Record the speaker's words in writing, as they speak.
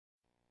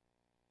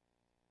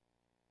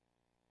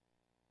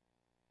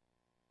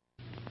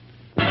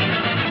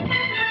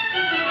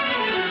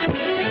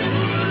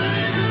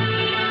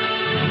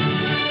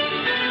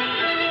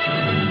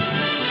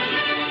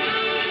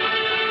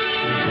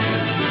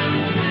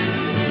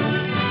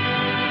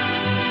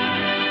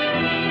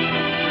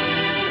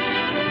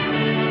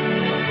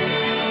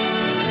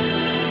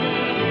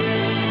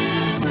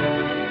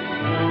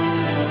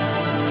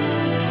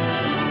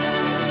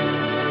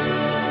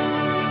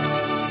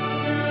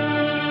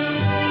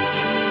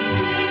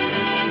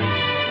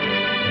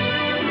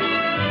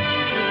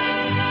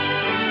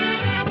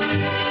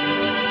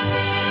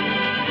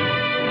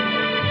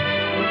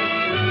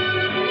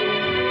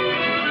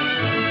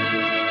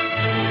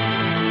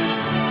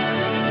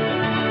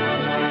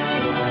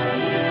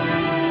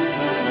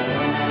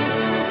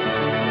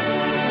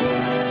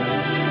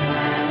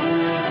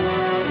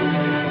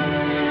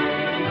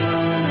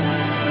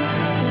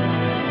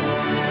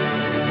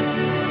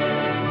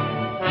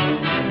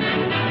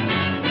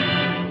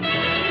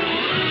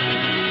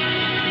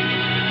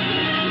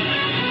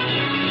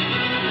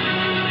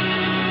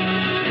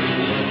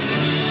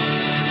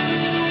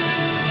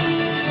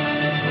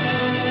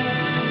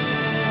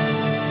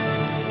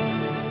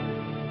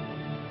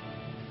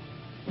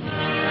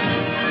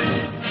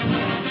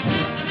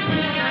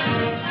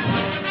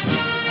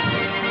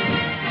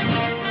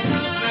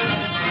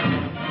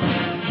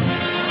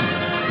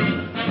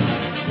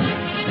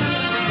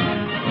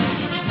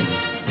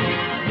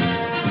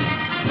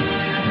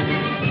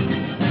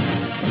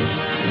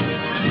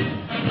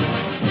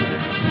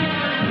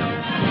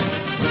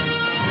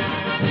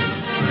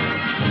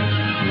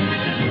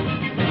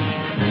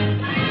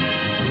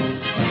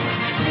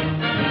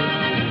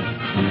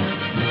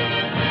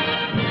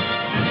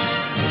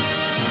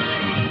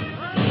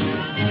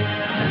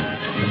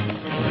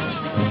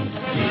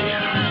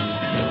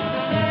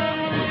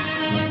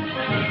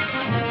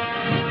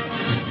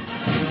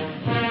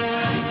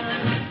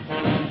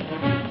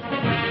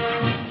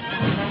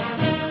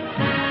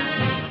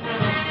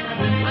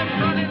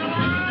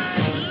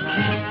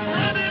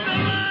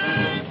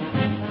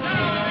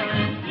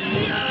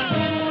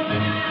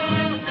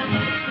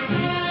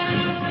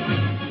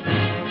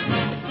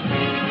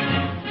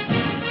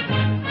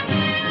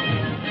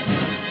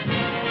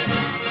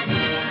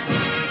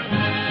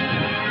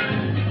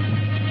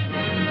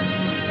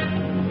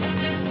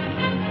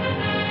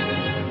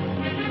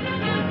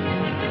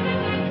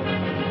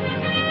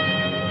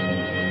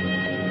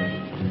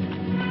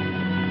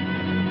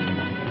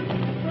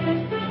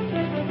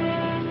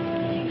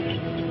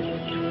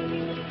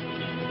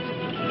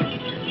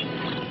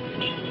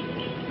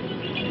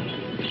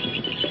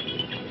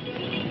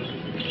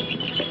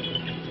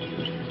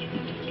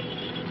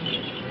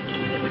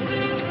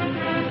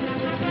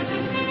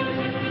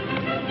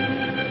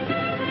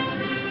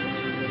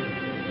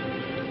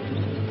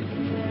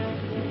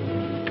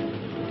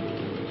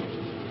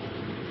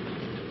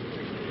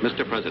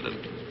Mr.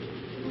 President.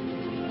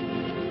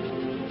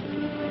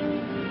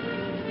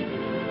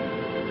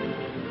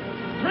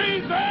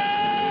 Treason!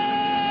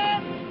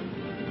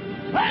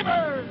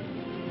 Labor!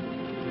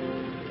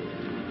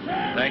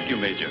 Thank you,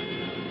 Major.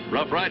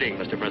 Rough riding,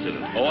 Mr.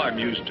 President. Oh, I'm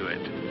used to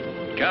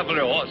it.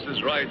 Cavalry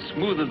horses ride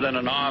smoother than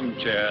an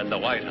armchair in the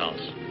White House.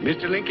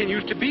 Mr. Lincoln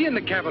used to be in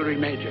the cavalry,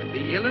 Major.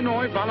 The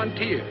Illinois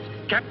Volunteers.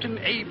 Captain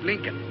Abe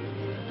Lincoln.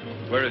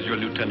 Where is your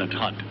Lieutenant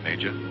Hunt,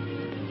 Major?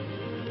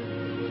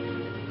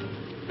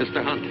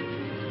 Mr. Hunt.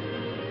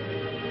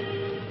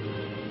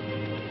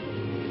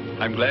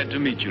 I'm glad to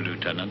meet you,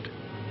 Lieutenant.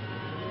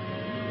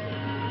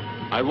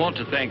 I want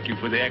to thank you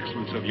for the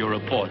excellence of your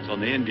reports on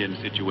the Indian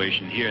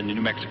situation here in the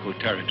New Mexico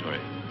Territory.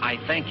 I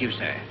thank you,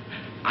 sir.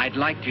 I'd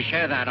like to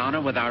share that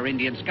honor with our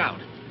Indian scout,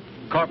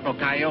 Corporal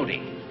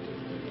Coyote.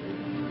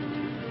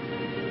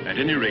 At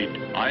any rate,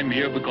 I'm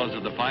here because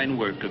of the fine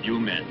work of you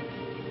men.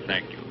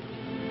 Thank you.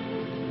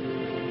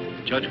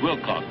 Judge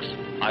Wilcox,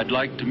 I'd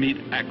like to meet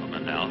Acoma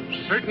now.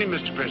 Certainly,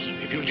 Mr.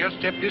 President, if you'll just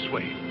step this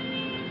way.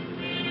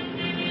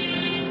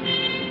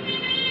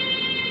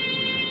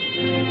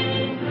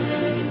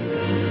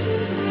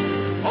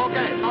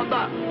 Okay, on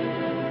that.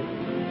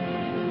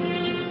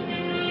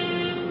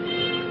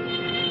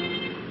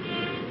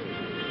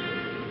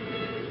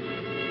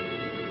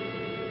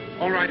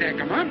 All right,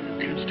 Acoma,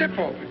 step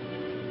forward.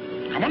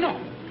 Come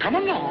along. Come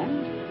along.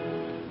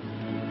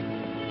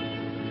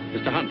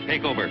 Mr. Hunt,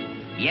 take over.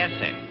 Yes,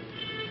 sir.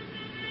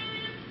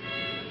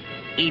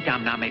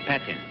 Itam name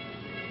Petin.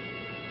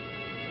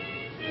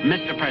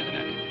 Mr.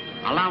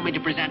 President, allow me to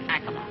present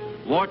Acoma,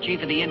 War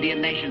Chief of the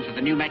Indian Nations of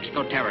the New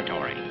Mexico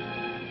Territory.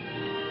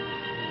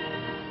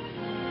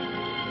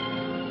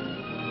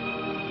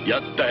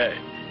 Yatte.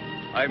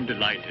 I'm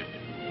delighted.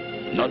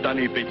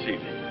 Natani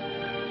Pitsini.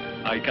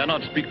 I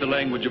cannot speak the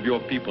language of your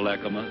people,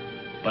 Acoma,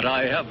 but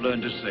I have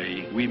learned to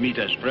say we meet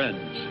as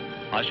friends.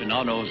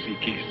 Ashinano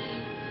Sikis.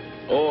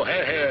 Oh,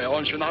 hey,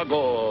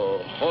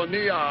 Onshinago,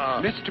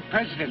 Honia. Mr.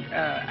 President,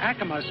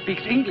 Acoma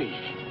speaks English.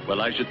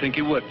 Well, I should think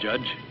he would,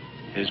 Judge.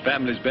 His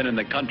family's been in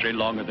the country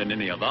longer than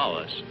any of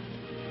ours.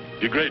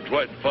 The great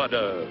white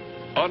father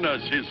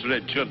honors his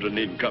red children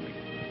in coming.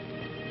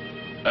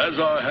 As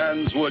our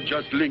hands were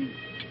just linked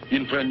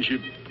in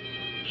friendship,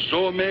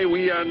 so may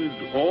we and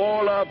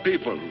all our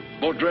people,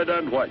 both red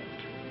and white,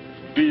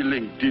 be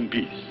linked in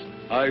peace.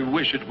 I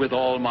wish it with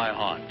all my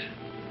heart.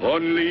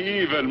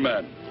 Only evil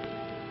man,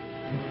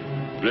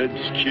 red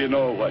skin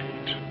or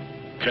white,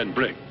 can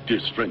break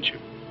this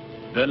friendship.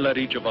 Then let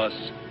each of us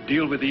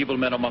deal with the evil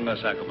men among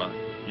us, Acoma.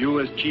 You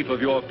as chief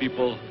of your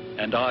people,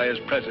 and I as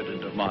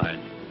president of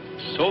mine.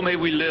 So may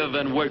we live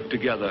and work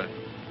together,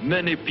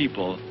 many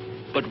people,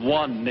 but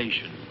one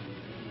nation.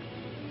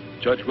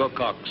 Judge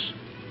Wilcox,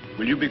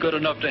 will you be good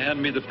enough to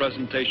hand me the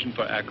presentation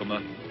for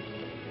Acoma?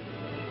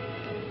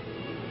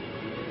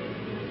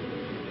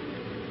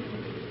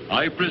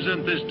 I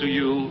present this to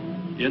you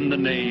in the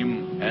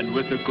name and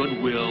with the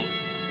goodwill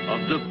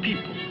of the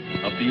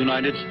people of the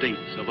United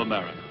States of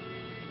America.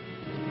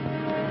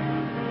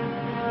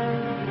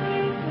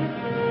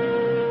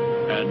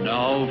 And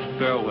now,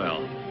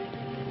 farewell.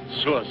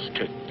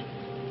 Swasket.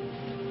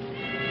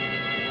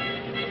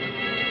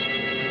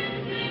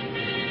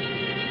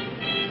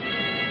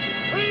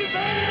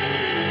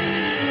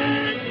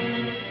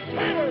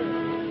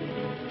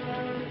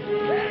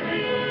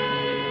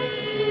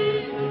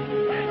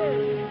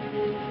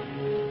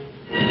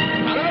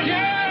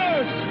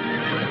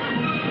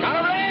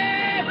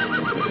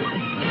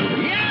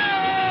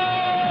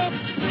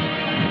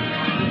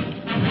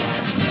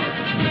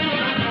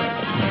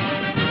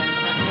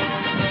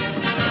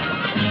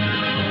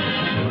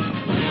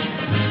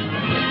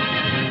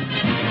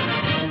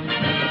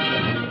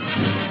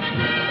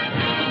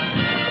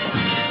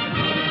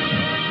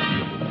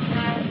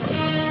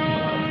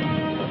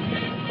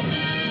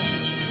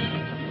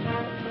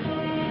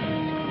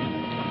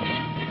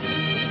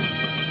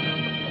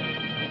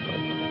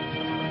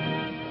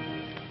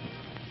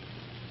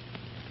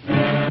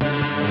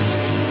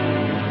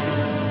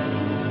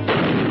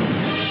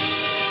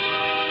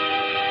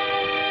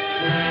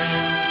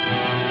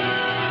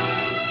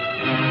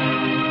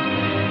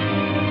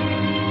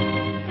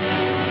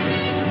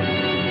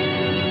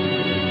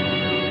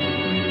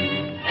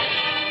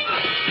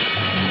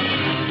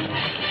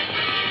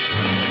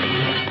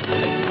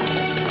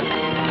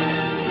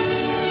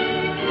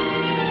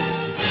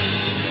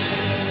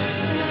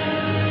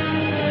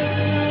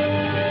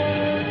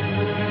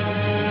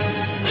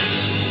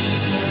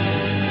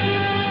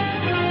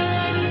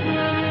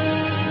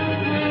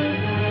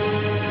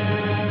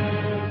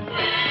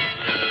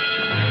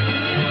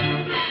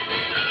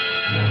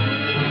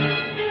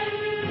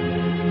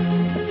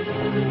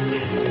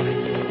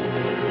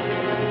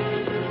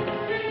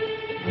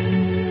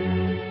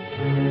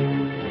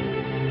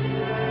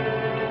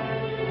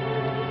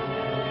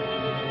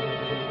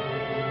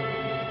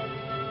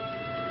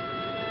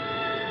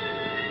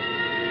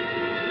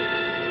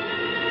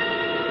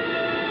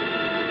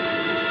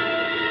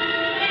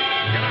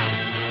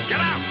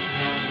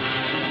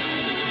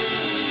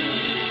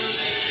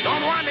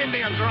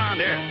 Indians around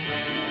here.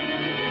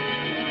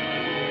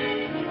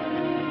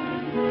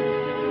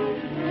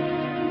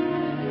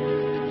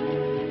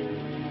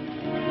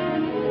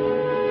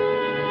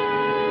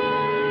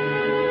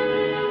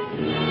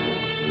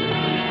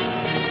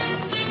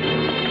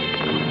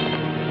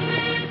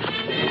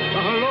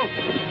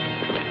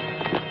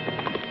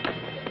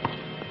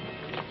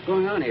 What's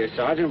going on here,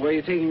 Sergeant? Where are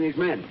you taking these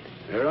men?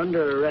 They're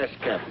under arrest,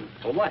 Captain.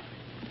 For what?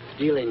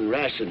 Stealing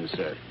rations,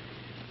 sir.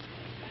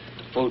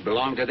 Food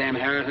belong to them,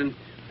 Harrison?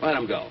 Let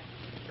them go.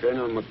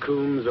 Colonel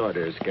McComb's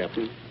orders,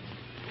 Captain.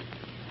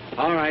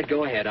 All right,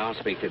 go ahead. I'll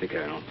speak to the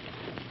colonel.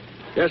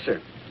 Yes,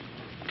 sir.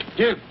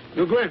 Jim,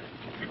 you go in.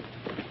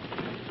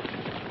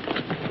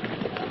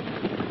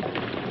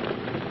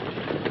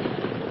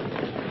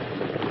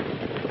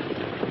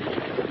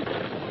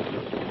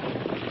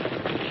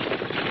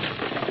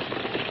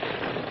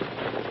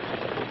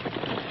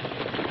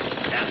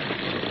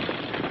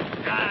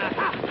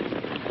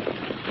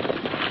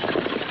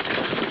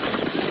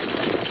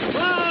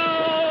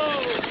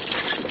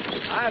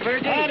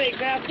 Howdy,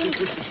 Captain.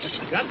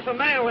 Got some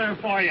mail there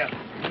for you.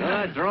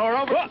 Good. Throw her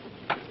over.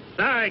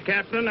 Sorry,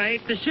 Captain. I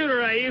ain't the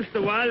shooter I used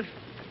to was.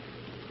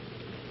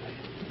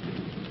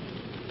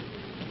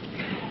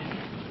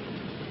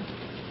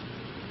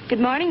 Good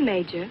morning,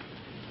 Major.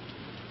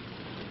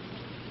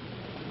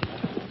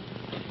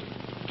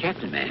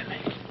 Captain, ma'am.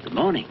 Good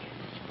morning.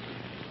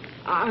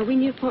 Are we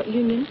near Port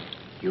Union?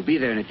 You'll be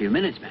there in a few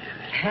minutes, ma'am.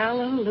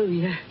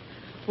 Hallelujah.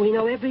 We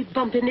know every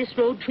bump in this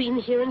road between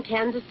here and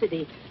Kansas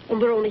City, and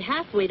we're only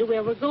halfway to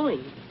where we're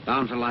going.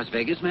 Bound for Las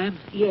Vegas, ma'am?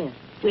 Yes,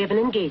 we have an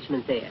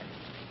engagement there.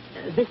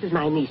 This is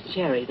my niece,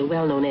 Cherry, the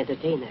well-known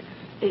entertainer,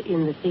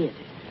 in the theater.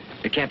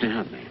 Captain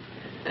Hunt, ma'am.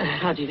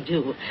 How do you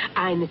do?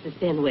 I'm Mrs.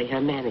 Fenway,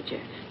 her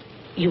manager.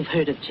 You've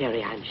heard of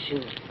Cherry, I'm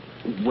sure.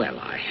 Well,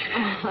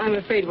 I'm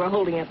afraid we're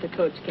holding up the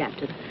coach,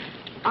 Captain.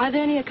 Are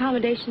there any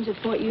accommodations at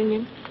Port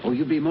Union? Oh,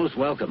 you'd be most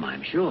welcome,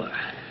 I'm sure.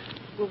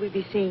 Will we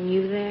be seeing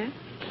you there?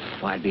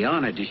 Well, I'd be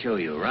honored to show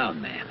you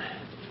around, ma'am.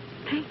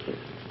 Thank you.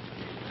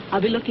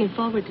 I'll be looking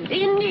forward to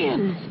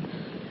Indians!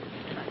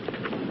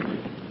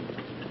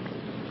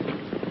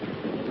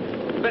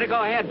 Better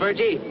go ahead,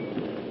 Virgie.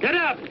 Get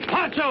up!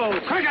 Poncho!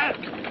 Quicker!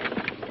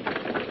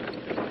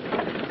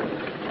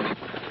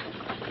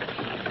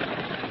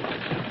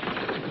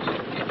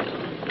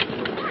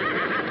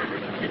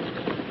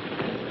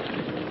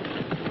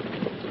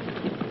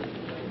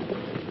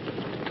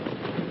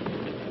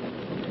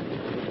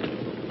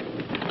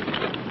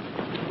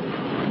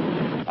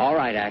 All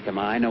right,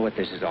 Acoma, I know what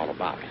this is all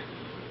about.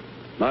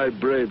 My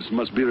braves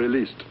must be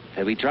released.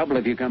 There'll be trouble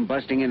if you come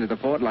busting into the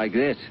fort like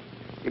this.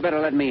 You better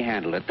let me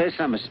handle it. There's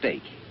some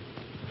mistake.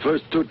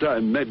 First 2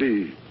 times,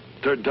 maybe.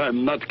 3rd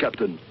time, not,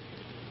 Captain.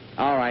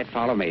 All right,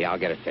 follow me. I'll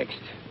get it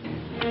fixed.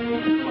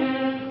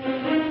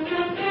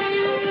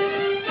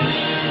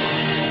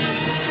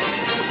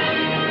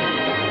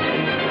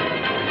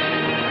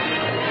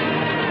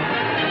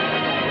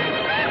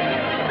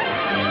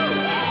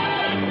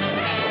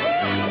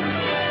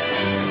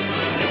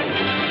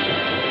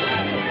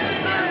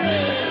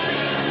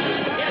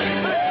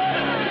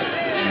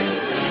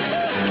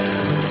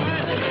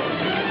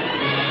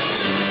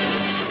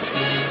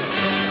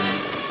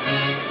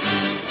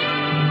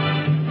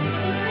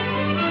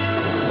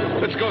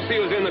 Let's go see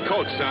who's in the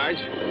coach, Sarge.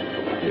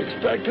 You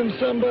expecting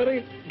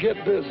somebody?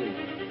 Get busy.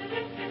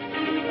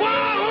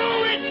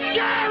 Wahoo! It's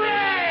Jerry!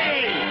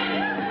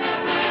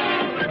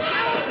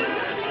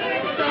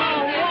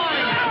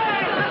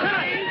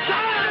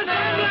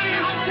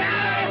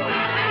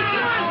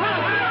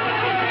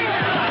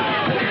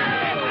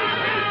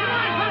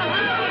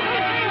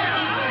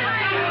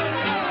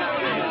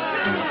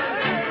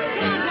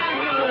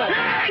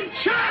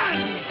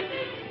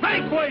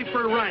 Make way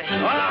for rank.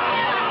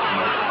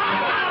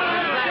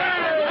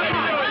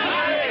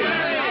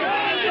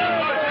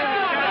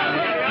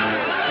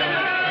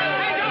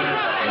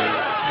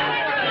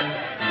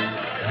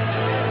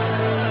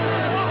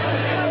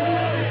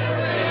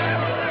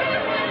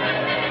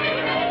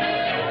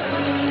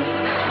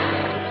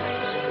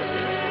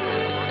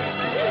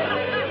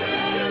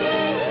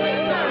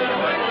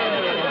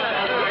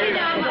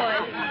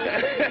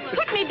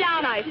 Put me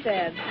down, I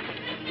said.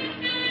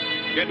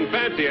 Getting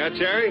fancy, huh,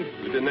 Cherry?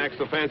 We didn't act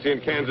so fancy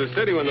in Kansas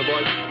City when the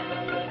boys...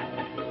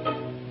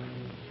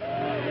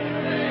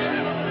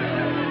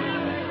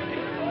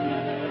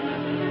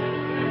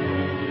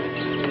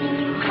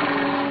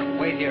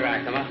 Wait here,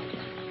 Acoma.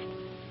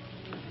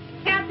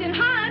 Captain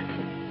Hunt!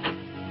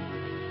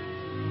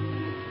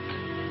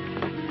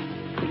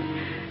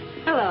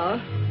 Hello.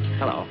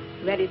 Hello.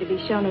 Ready to be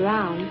shown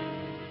around.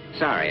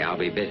 Sorry, I'll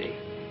be busy.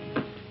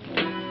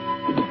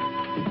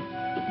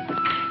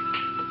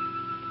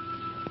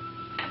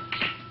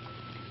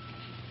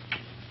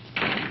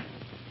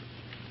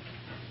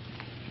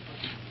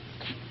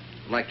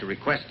 I'd like to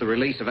request the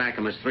release of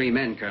Acoma's 3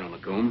 men, Colonel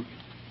McComb.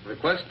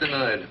 Request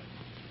denied.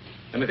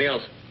 Anything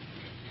else?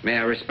 May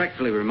I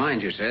respectfully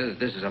remind you, sir, that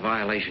this is a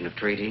violation of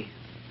treaty?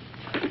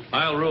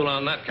 I'll rule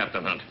on that,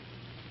 Captain Hunt.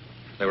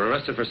 They were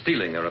arrested for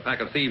stealing. They're a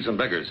pack of thieves and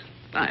beggars.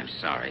 I'm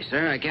sorry,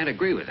 sir. I can't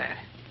agree with that.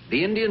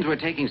 The Indians were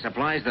taking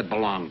supplies that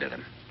belong to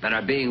them, that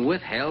are being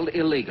withheld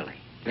illegally.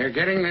 They're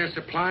getting their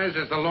supplies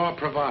as the law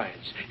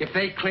provides. If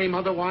they claim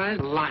otherwise,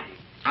 lying.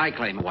 I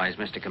claim otherwise,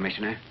 Mr.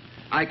 Commissioner.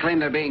 I claim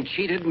they're being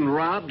cheated and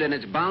robbed, and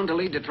it's bound to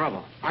lead to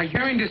trouble. Are you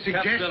going to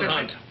suggest Captain that...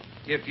 Hunt,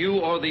 if you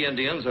or the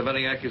Indians have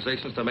any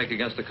accusations to make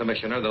against the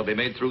Commissioner, they'll be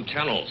made through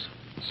channels.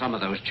 Some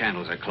of those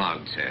channels are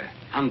clogged, sir.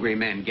 Hungry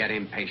men get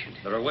impatient.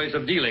 There are ways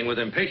of dealing with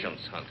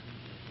impatience, Hunt.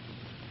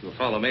 If you'll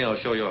follow me, I'll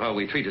show you how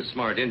we treated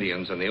smart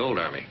Indians in the old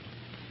army.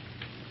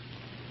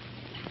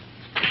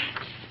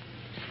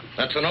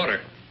 That's an order.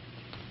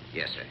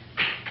 Yes, sir.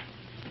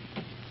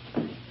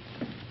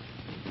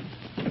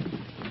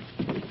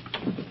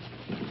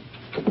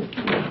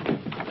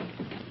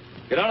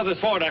 Get out of this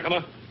fort,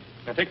 Acoma.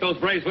 And take those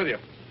braves with you.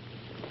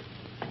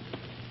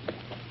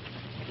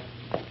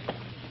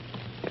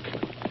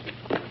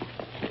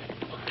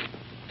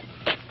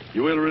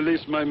 You will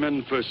release my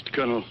men first,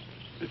 Colonel.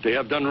 If they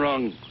have done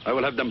wrong, I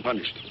will have them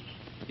punished.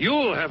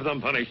 You'll have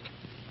them punished.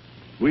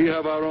 We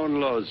have our own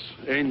laws,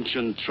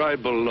 ancient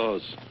tribal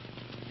laws.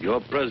 Your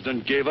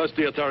president gave us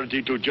the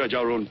authority to judge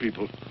our own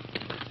people.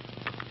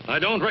 I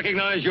don't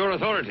recognize your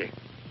authority.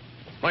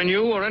 When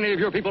you or any of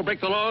your people break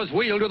the laws,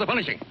 we'll do the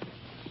punishing.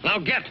 Now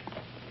get.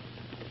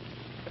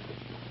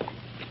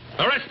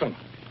 Arrest them.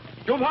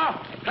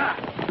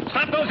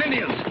 Stop those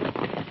Indians.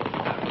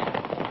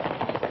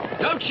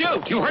 Don't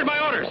shoot. You heard my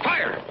orders.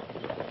 Fire.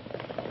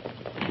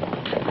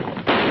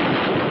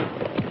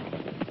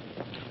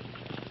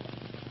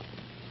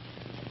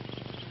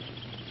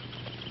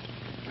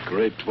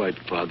 Great White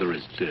Father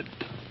is dead,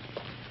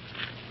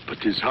 but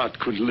his heart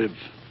could live.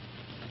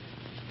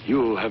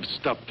 You have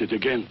stopped it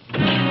again.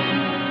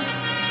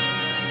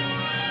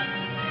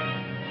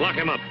 Lock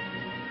him up.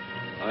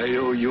 I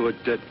owe you a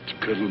debt,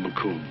 Colonel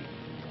Macomb.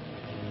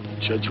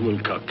 Judge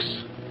Wilcox.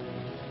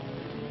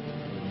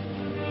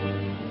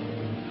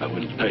 I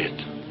will pay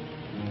it.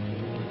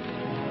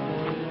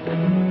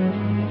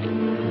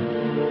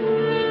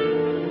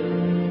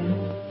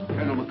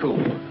 Colonel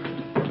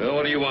Macomb. Well,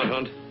 what do you want,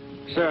 Hunt?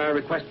 Sir, I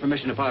request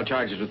permission to file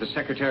charges with the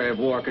Secretary of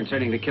War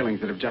concerning the killings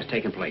that have just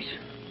taken place.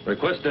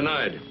 Request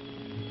denied.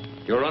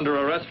 You're under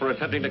arrest for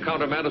attempting to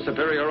countermand a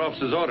superior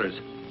officer's orders.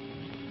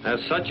 As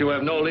such, you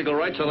have no legal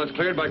rights unless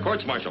cleared by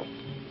courts-martial.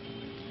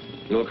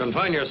 You'll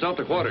confine yourself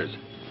to quarters.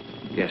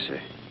 Yes,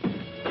 sir.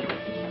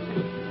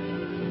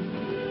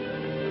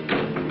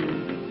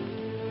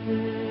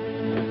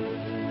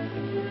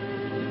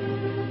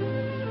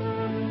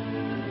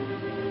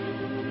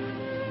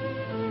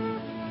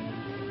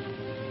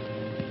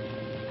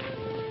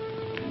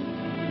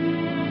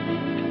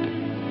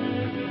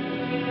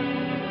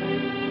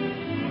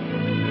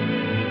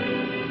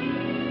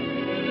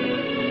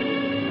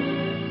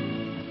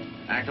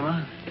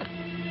 Acoma?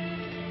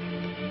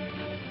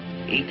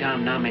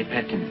 Itam name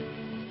petin.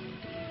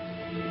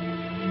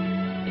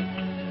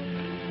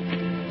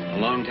 A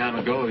long time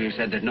ago, you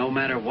said that no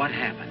matter what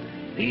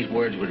happened, these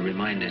words would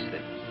remind us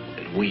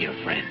that we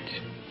are friends.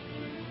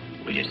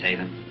 Will you say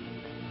them?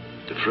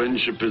 The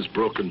friendship is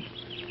broken.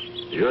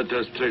 The earth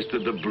has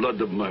tasted the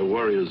blood of my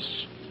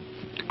warriors.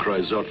 It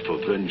cries out for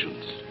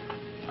vengeance.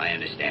 I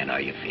understand how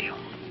you feel.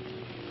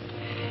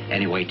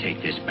 Anyway,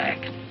 take this back.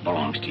 It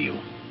belongs to you.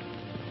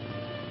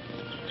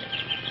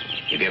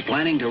 If you're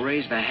planning to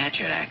raise the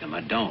hatchet,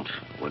 Acoma, don't.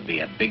 Would be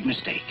a big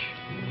mistake.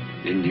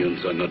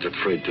 Indians are not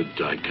afraid to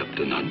die,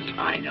 Captain Hunt.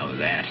 I know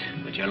that,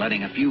 but you're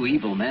letting a few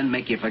evil men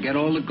make you forget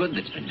all the good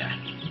that's been done.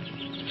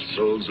 The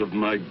souls of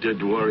my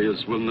dead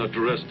warriors will not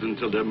rest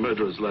until their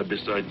murderers lie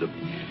beside them.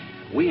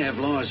 We have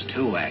laws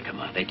too,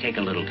 Acoma. They take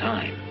a little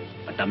time.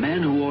 But the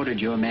man who ordered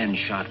your men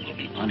shot will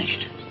be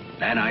punished.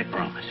 That I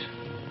promise.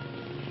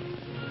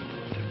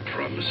 The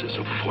promises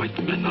of white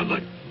men are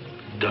like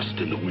dust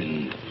in the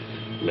wind.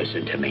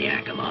 Listen to me,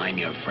 Acoma. I'm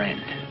your friend.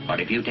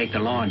 But if you take the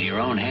law into your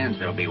own hands,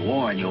 there'll be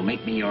war and you'll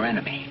make me your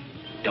enemy.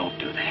 Don't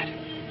do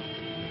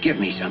that. Give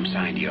me some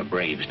sign to your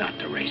braves not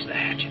to raise the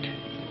hatchet.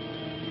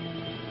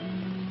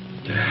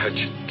 The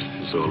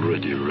hatchet is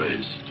already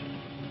raised.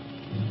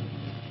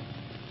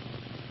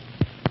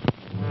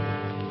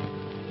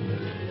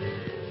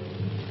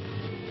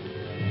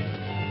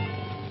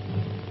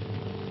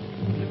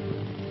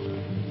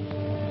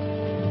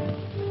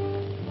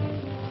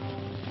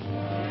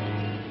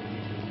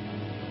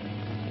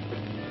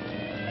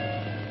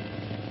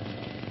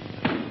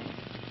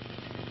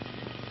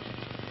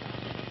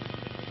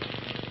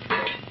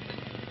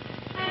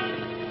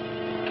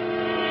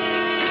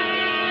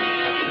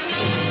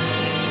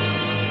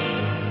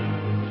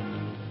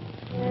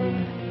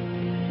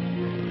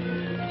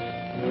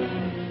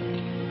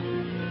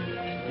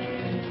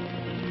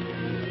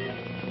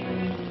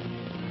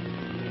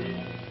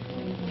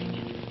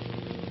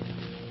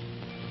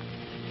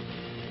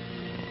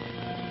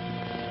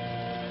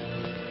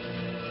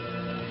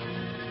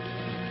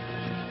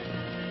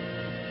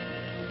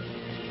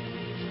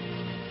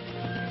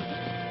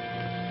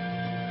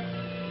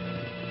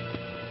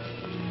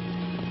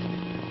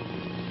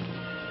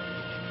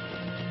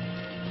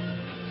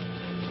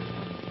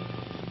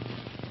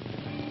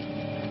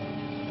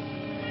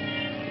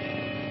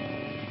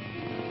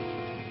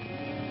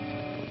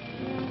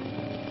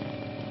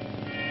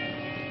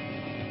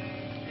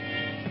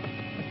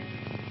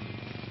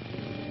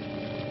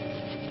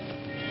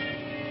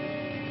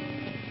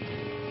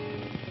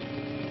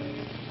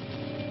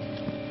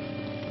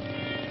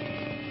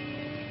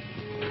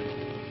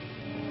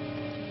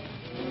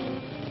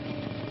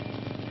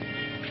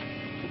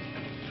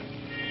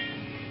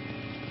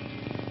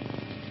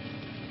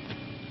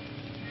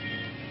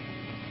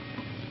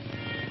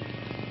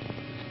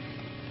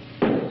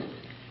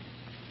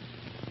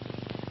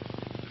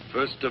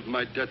 first of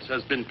my debts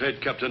has been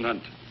paid, Captain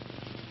Hunt.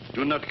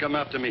 Do not come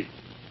after me,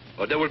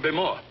 or there will be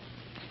more.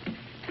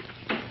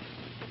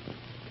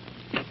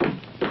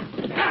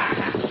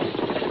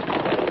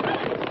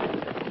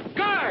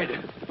 Guard!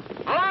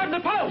 Alarm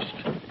the post!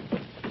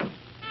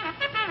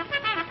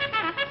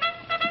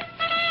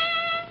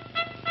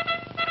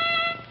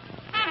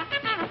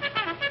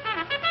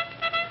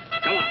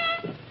 Come on.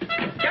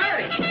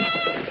 Gary!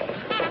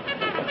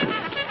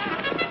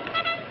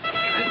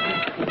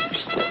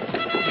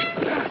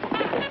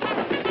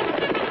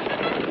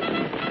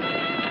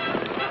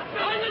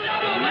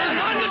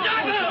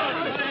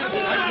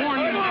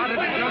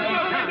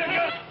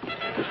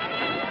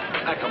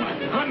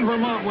 Hunting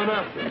Vermont went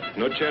after him.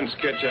 No chance to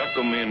catch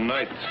Acoma in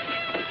night.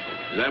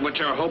 Is that what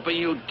you're hoping,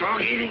 you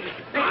dog-eating?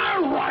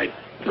 All right,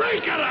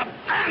 break it up,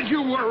 as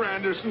you were,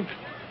 Anderson.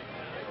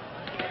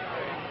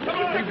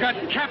 We've got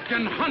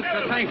Captain Hunt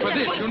to thank for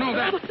this. You know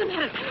that. What's the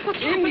matter?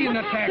 Indian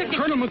attack.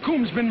 Colonel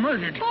McComb's been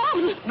murdered.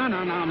 Oh, No.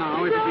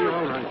 It'll be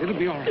all right. It'll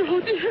be all right. oh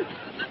dear.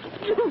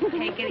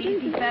 Take it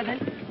easy, Feather.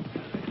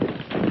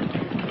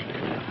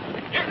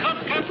 Here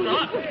comes Captain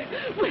Hunt.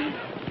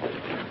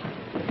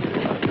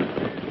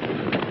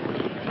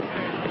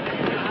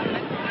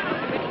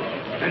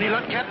 Any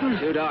luck, Captain?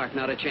 Too dark,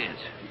 not a chance.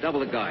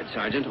 Double the guard,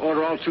 Sergeant.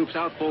 Order all troops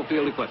out, full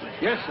field equipment.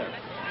 Yes, sir.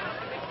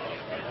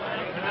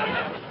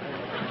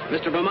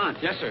 Mr. Vermont.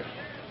 Yes, sir.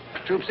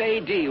 Troops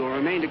A, D will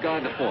remain to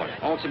guard the fort.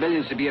 All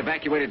civilians to be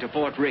evacuated to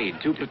Fort Reed.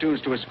 2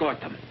 platoons to escort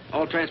them.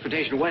 All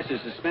transportation west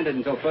is suspended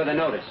until further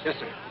notice. Yes,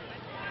 sir.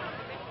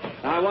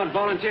 Now, I want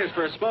volunteers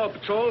for a small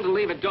patrol to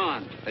leave at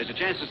dawn. There's a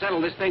chance to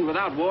settle this thing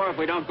without war if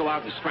we don't go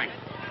out in strength.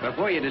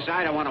 Before you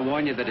decide, I want to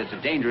warn you that it's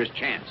a dangerous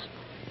chance.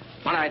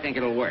 But I think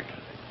it'll work.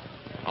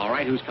 All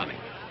right, who's coming?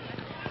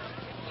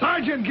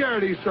 Sergeant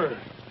Garrity, sir.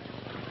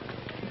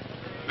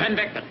 Ben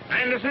Victor.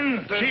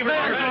 Anderson, Chief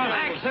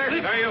Back, sir.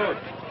 There you.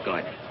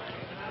 Good.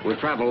 We'll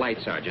travel light,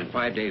 Sergeant.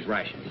 5 days'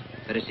 rations.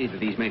 Better see that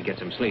these men get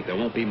some sleep. There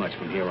won't be much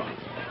from here on.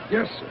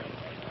 Yes, sir.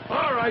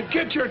 All right,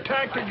 get your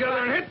tack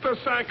together and hit the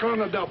sack on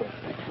the double.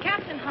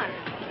 Captain Hunt,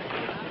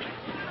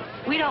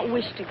 we don't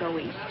wish to go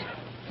east.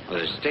 Well,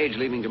 there's a stage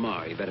leaving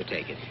tomorrow. You better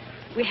take it.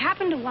 We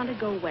happen to want to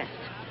go west.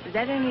 Is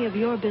that any of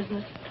your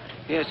business?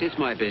 Yes, it's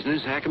my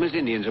business. Acoma's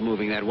Indians are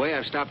moving that way.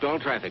 I've stopped all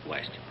traffic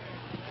west.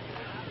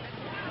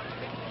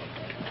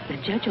 The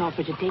judge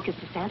offered to take us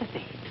to Santa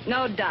Fe.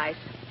 No dice.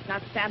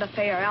 Not Santa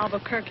Fe or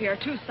Albuquerque or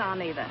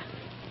Tucson either.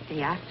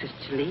 They asked us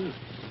to leave.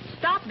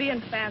 Stop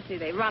being fancy.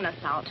 They run us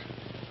out.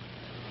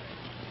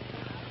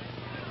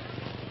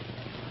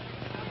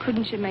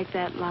 Couldn't you make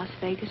that Las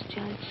Vegas,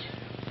 Judge?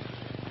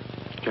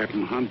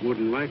 Captain Hunt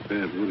wouldn't like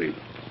that, would he?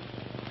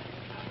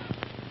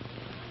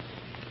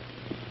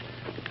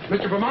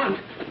 Mr. Vermont,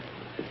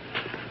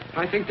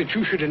 I think that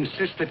you should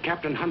insist that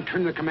Captain Hunt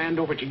turn the command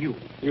over to you.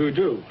 You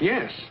do?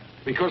 Yes,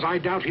 because I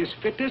doubt his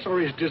fitness or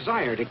his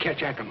desire to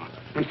catch Acoma.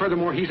 And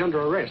furthermore, he's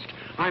under arrest.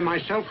 I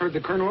myself heard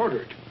the colonel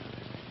order it.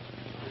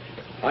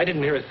 I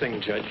didn't hear a thing,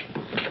 Judge.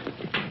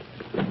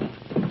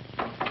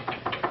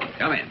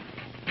 Come in.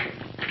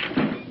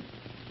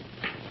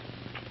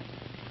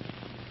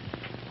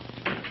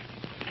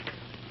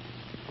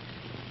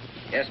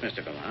 Yes,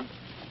 Mr. Vermont.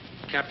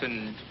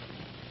 Captain,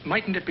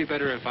 mightn't it be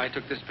better if I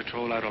took this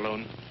patrol out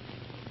alone?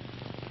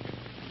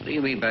 What do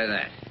you mean by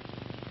that?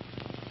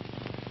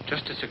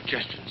 Just a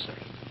suggestion, sir.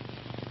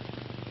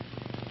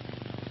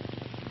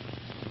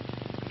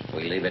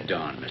 We leave at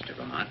dawn, Mr.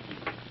 Vermont.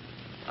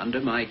 Under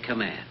my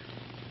command.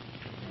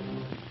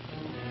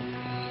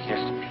 Yes,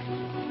 sir.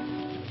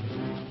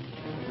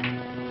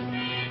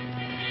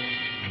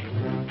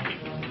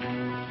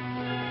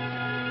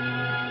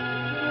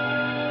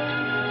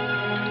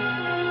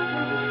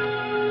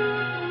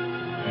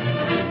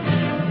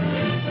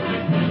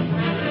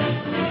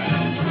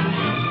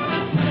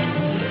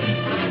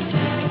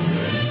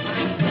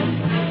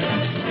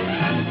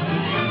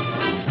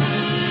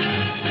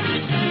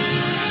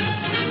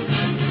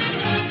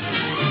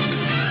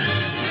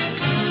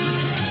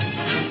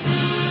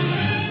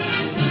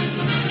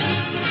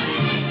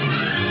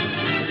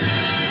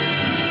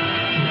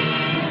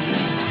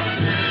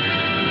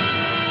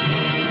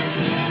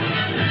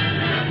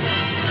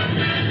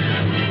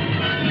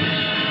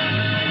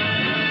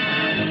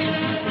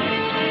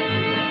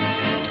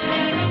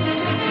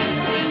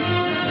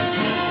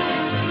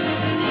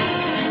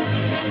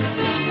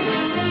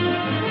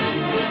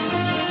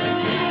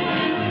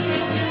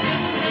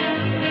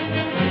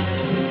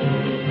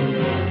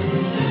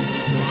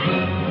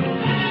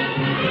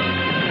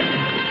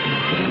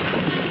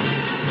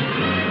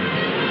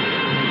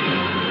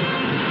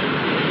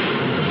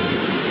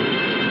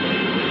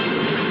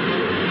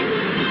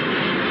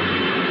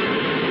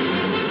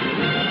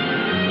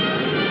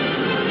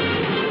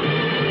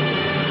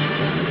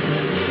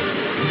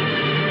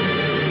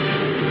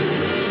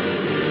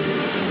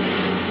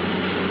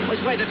 Which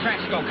way the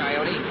tracks go,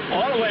 Coyote?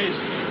 Always.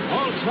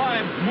 All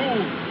tribe,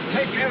 move.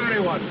 Take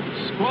everyone.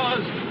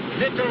 Squaws,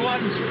 little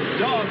ones,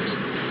 dogs.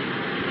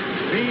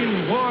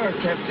 Mean war,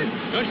 Captain.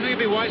 Don't you think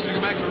it'd be wise to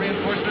go back for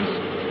reinforcements?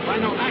 If I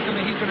know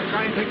Acoma, he's going to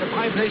try and take the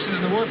Five Nations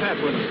in the warpath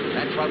with him.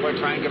 That's what we're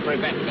trying to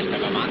prevent, Mr.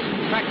 Vermont.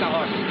 Track the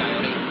horses,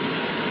 Coyote.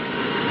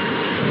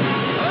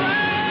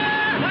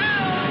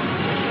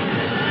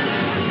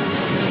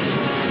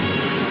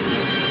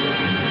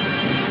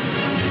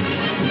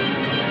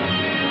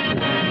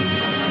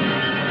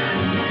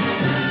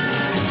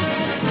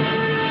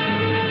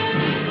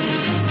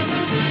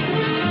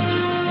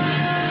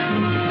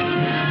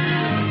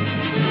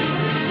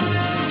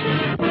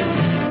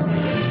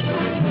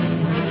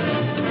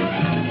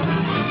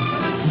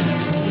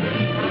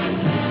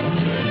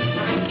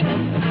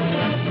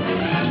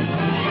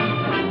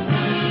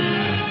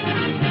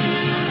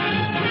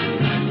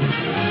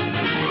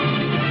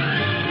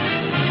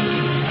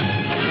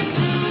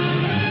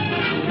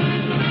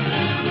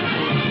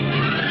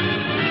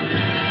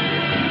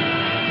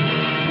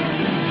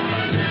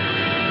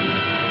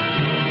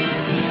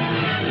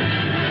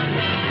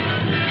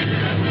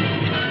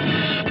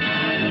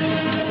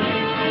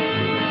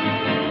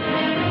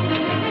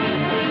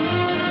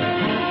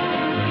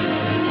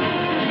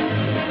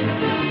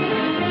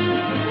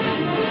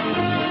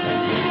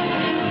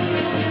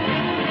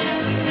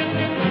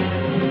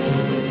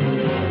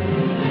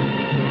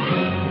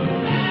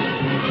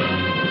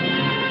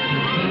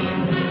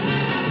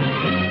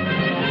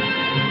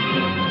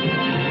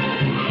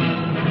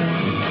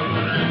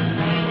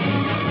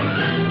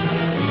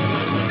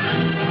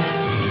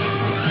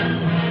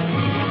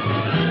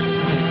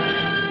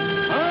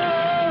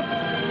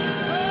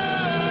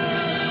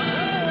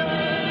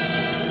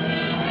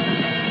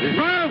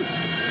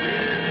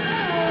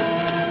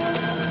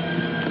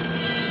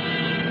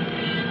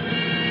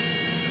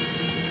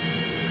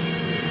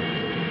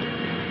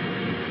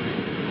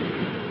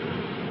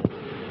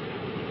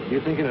 You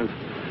thinking of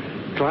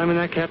climbing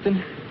that,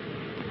 Captain?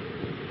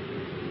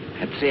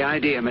 That's the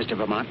idea, Mr.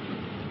 Vermont.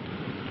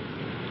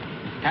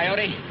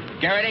 Coyote,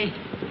 Garrity.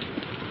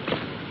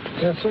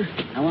 Yes, sir.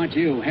 I want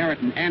you,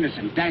 Harrington,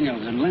 Anderson,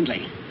 Daniels, and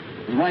Lindley.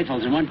 With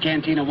rifles and one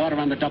canteen of water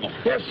on the double.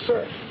 Yes,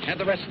 sir. Have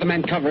the rest of the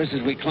men cover us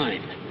as we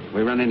climb. If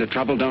we run into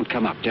trouble, don't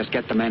come up. Just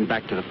get the men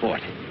back to the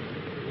fort.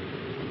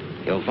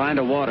 You'll find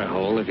a water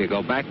hole if you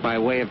go back by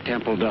way of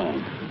Temple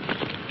Dome.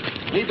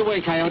 Lead the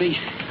way, Coyote.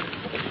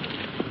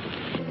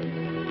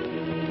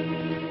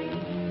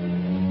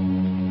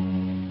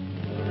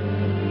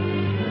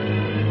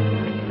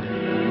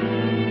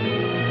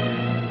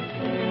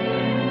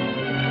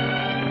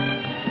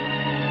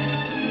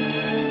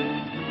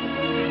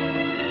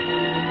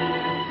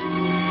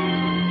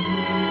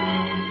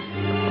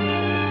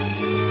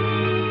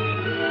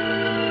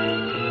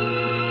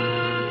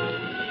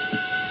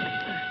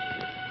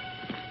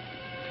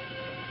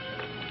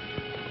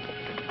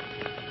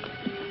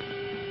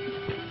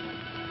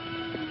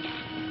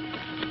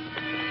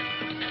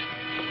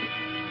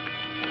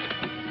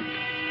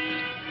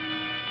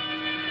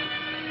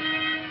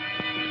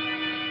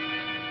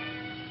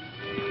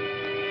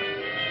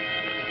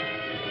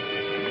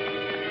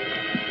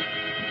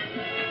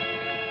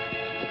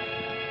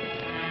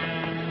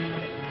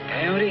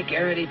 Coyote,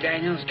 Garrity,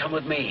 Daniels, come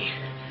with me.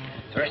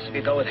 The rest of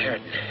you go with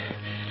Harrington.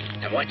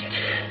 Now watch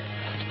it.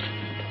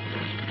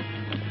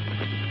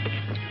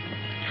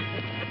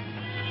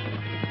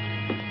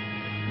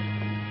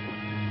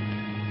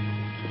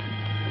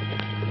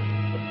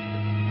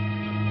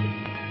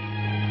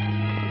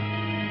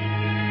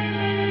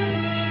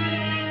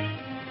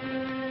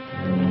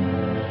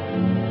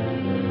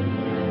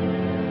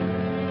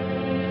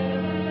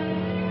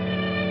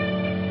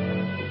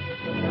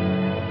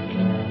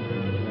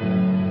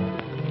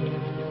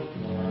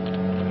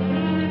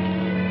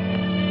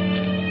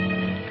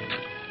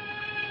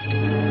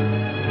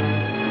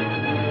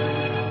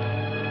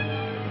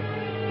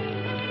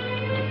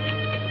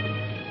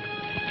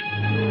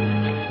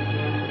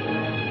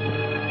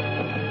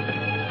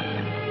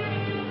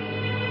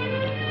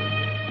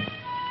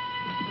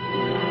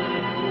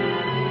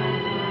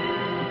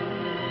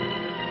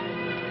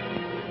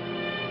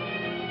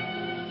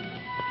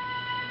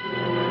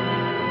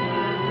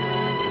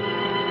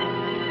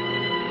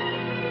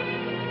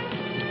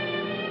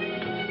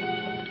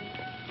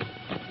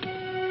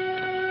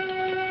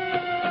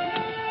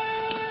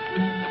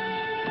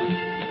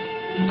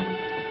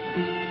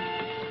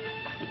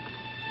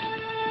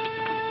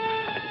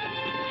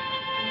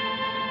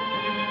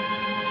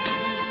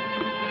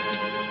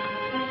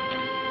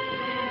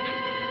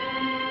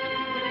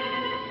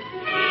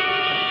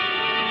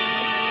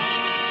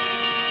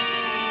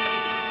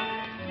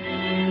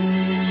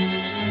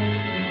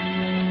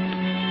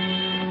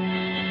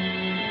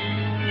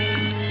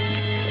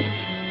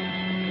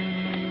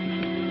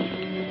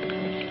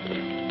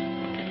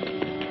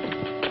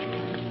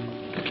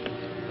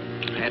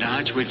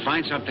 We'd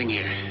find something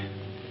here.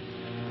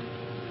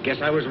 Guess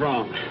I was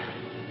wrong.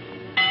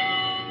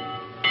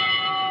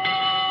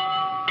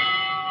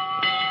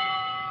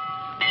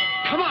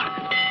 Come on!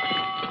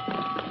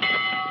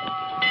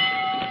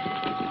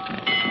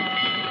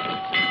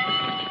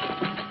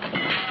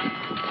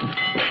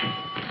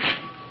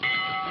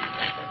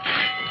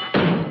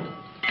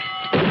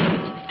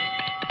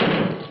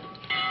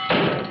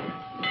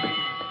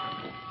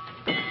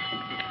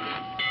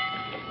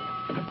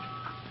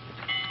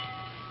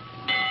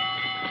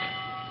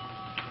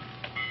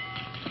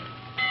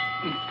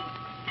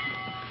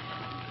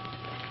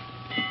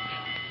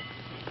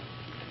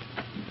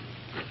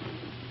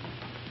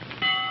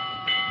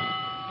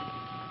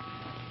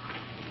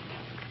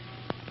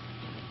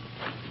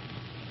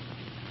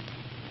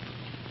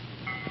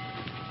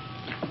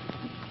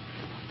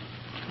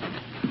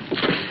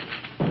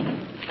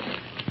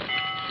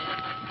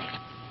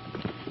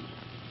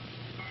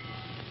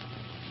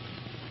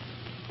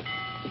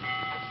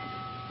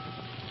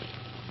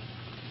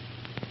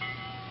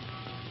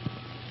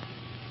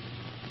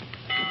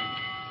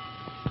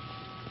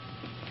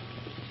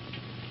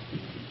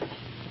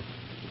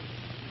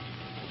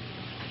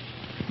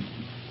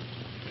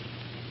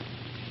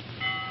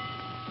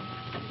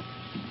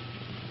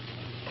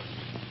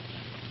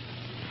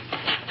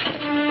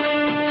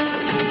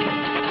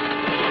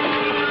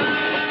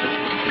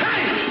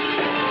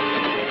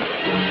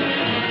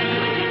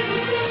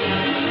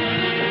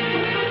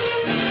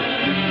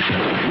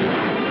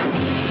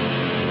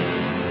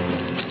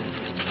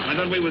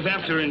 was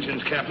after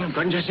engines, Captain.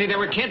 Couldn't you see they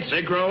were kids?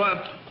 They grow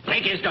up.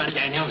 Take his gun,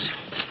 Daniels.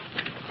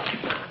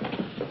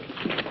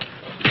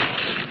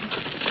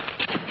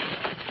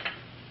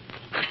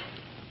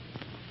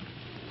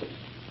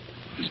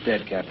 He's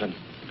dead, Captain.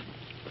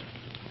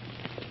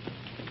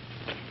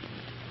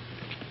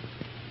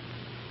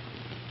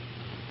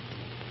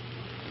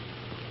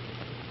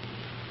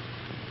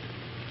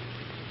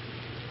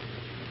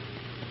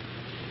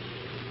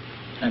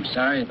 I'm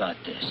sorry about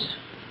this,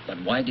 but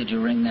why did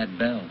you ring that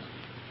bell?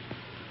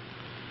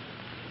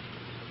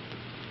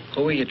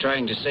 Who are you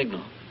trying to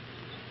signal?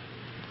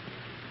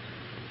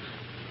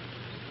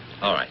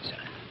 All right,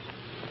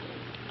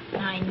 son.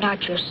 I'm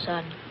not your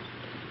son.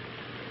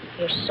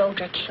 Your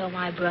soldier killed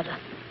my brother.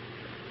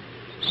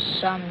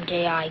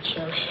 Someday I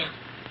kill him.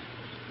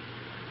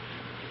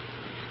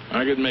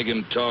 I could make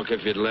him talk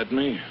if you'd let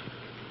me.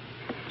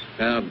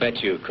 I'll bet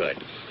you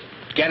could.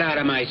 Get out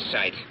of my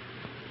sight.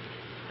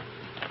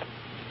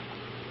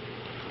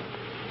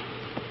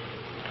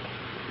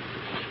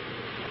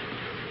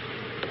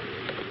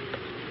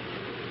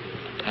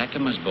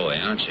 Acoma's boy,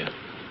 aren't you?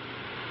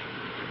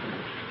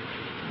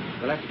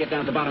 We'll have to get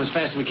down to the bottom as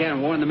fast as we can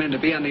and warn the men to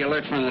be on the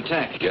alert for an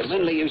attack. Yes, sir.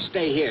 Lindley, you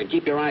stay here and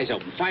keep your eyes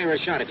open. Fire a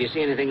shot if you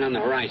see anything on the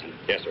horizon.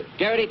 Yes, sir.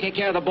 Garrity, take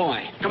care of the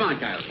boy. Come on,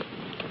 Coyote.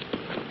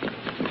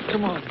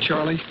 Come on,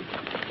 Charlie.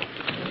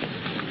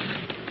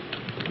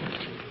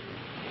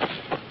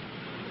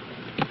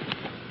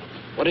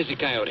 What is it,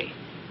 Coyote?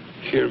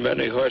 Hear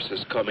many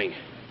horses coming.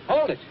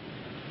 Hold it.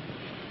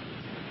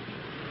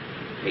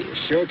 Are you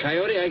sure,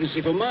 Coyote? I can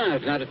see for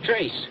miles, not a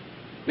trace.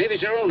 Maybe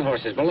it's our own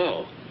horses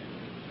below.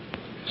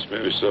 Yes,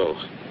 maybe so.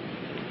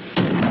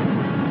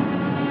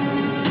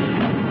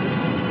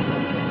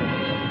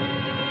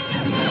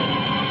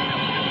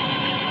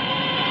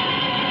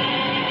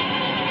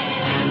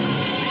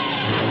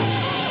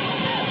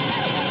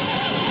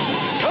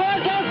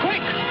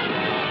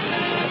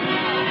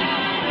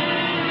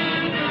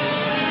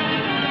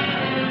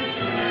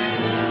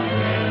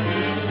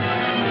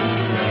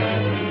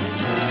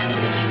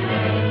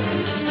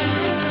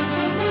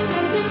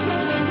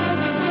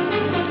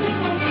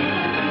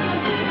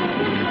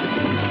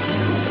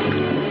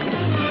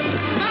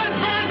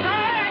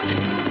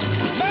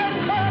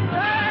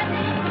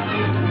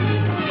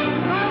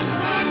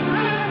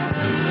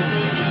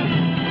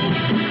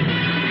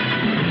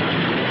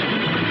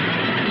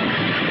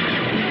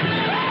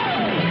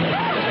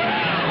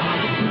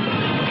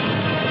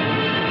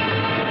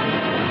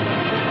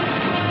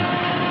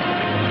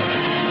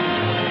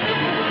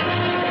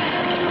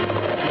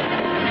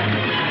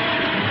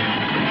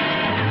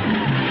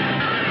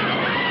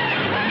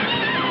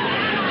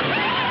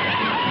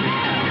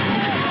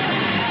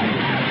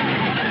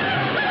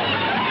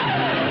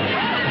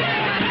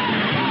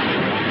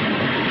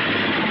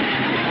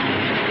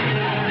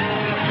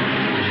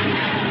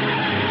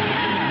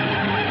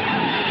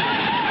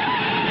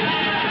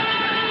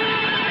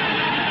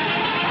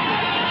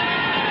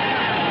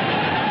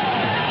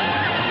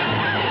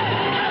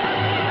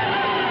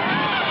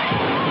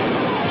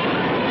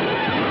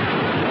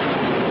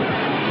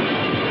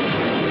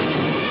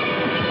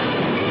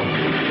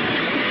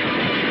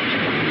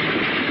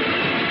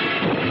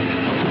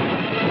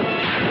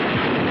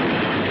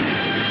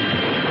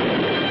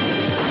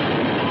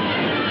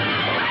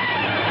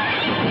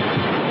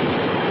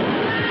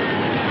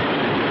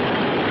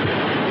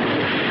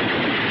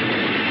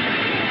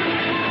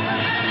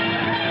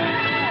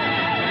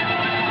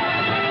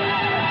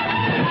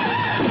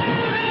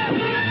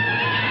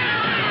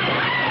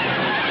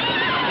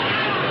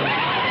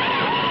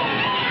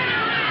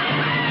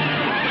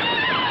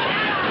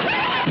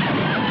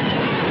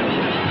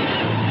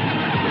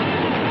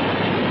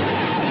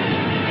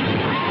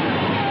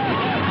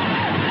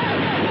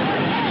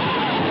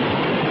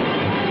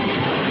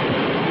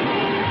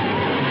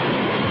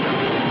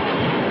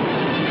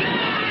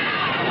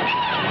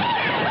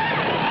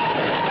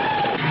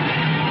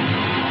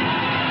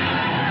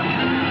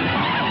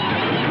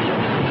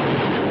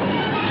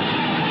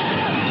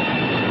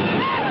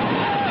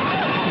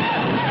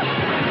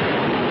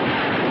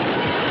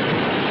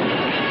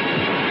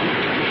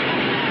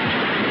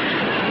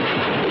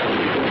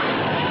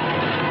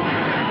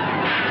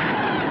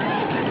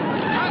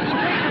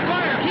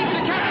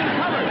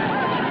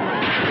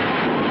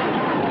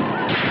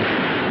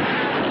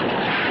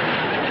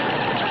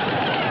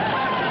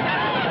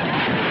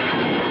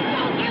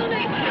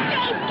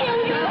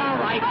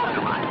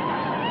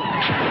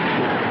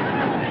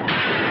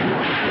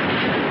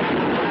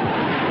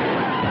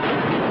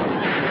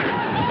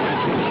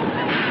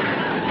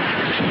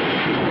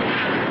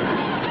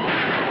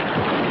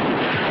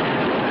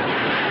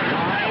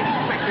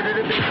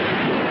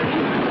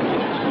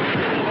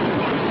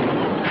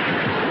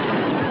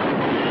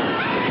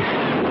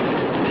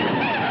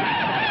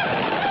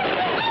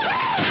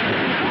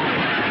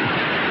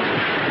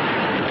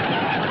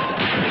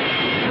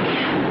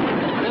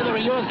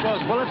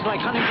 Those bullets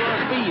like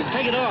honeygrow's bees.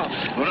 Take it off.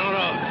 Oh,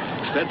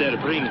 no. That there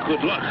brings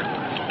good luck.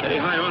 Very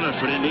high honor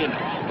for Indian.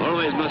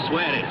 Always must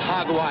swear it.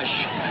 Hogwash.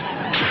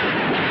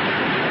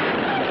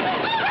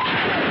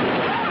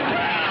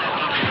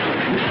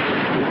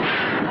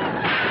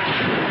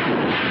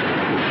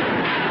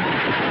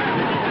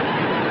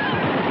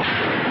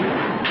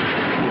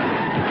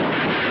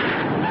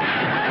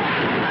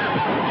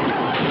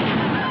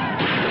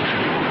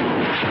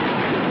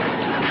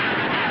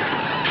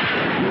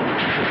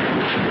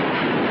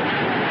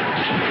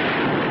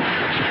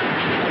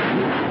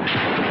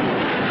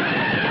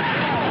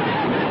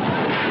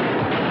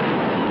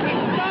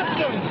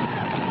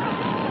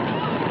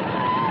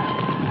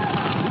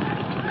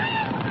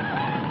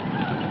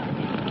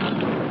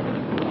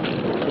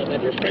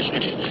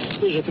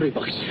 Here's your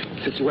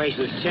 $3.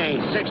 Situation's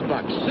changed. $6.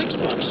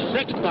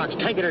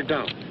 $6. Take it or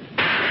don't.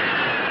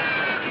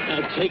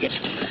 I'll take it.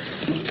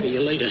 See you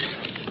later.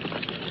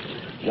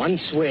 One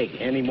swig.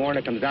 Any more and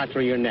it comes out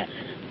through your neck.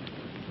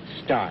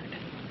 Start.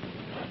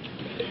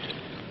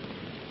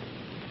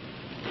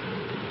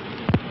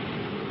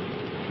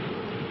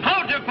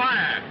 Hold your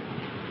fire!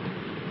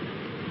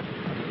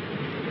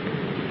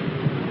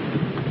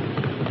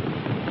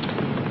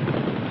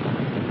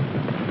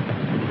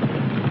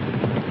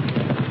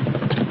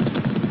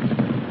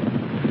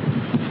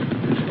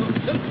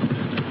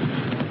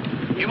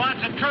 He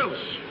wants a truce.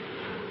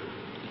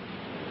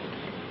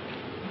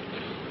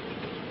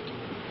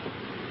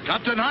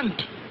 Captain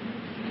Hunt.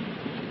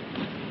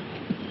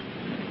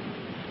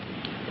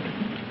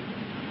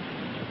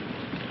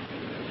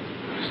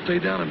 Stay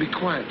down and be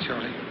quiet,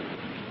 Charlie.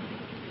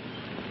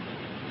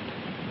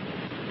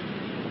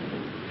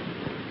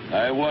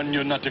 I warn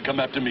you not to come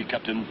after me,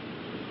 Captain.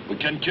 We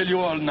can kill you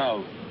all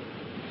now.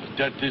 But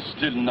that is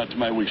still not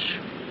my wish.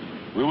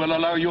 We will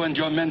allow you and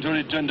your men to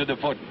return to the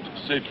fort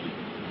safely.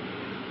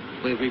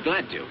 We'll be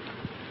glad to.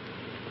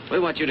 We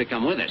want you to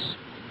come with us.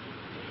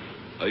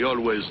 I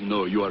always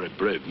know you are a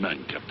brave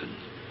man, Captain.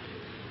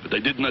 But I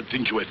did not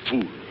think you a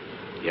fool.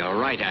 You're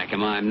right,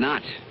 Acoma, I'm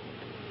not.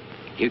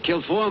 You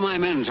killed 4 of my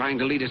men trying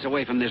to lead us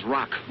away from this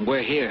rock.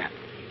 We're here.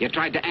 You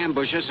tried to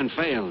ambush us and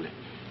failed.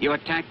 You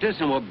attacked us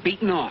and were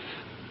beaten off.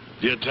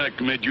 The attack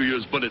made you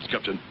use bullets,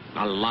 Captain.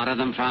 A lot of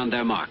them found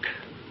their mark.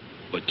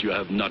 But you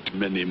have not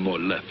many more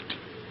left.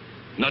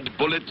 Not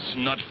bullets,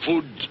 not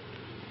food,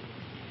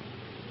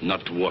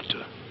 not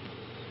water.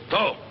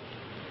 Go!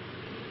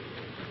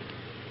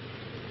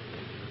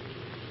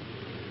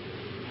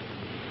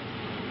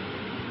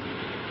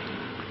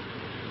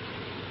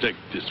 Take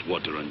this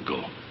water and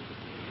go.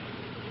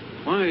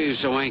 Why are you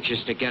so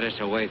anxious to get us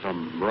away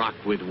from rock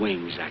with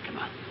wings,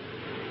 Acoma?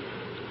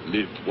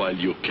 Live while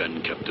you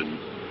can, Captain.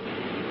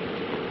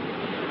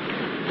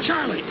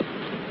 Charlie!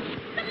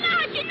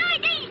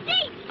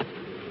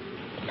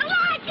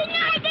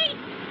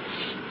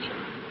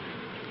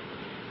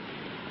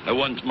 I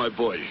want my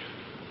boy.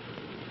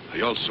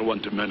 I also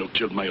want the man who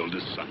killed my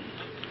oldest son.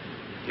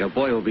 Your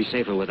boy will be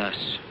safer with us.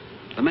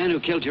 The man who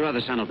killed your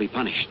other son will be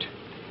punished.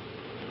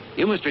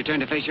 You must return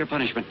to face your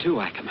punishment too,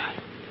 Acoma.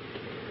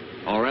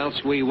 Or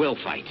else we will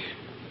fight.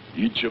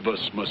 Each of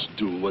us must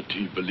do what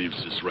he believes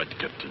is right,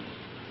 Captain.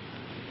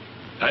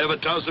 I have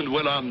 1,000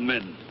 well-armed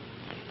men.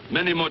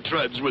 Many more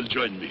tribes will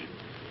join me.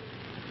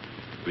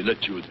 We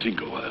let you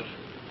think a while.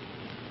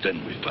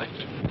 Then we fight.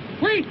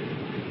 Wait!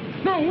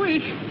 No,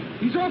 wait!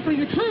 He's offering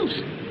a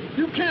truce!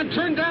 You can't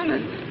turn down a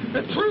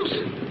truce!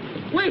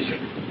 Wait!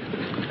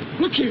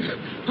 Look here,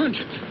 Hunt.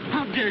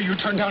 How dare you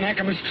turn down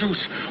Acoma's truce?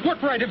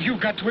 What right have you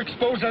got to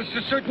expose us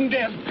to certain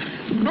death?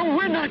 No,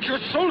 we're not your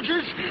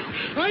soldiers.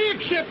 I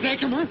accept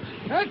Acoma.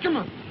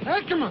 Acoma.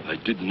 I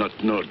did not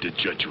know the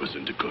judge was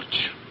in the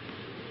coach.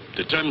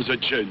 The terms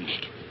had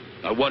changed.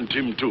 I want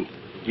him too.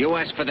 You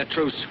ask for the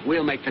truce.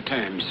 We'll make the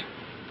terms.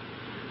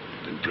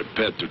 Then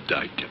prepare to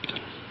die,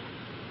 Captain.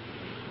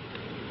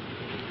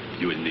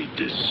 You will need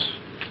this.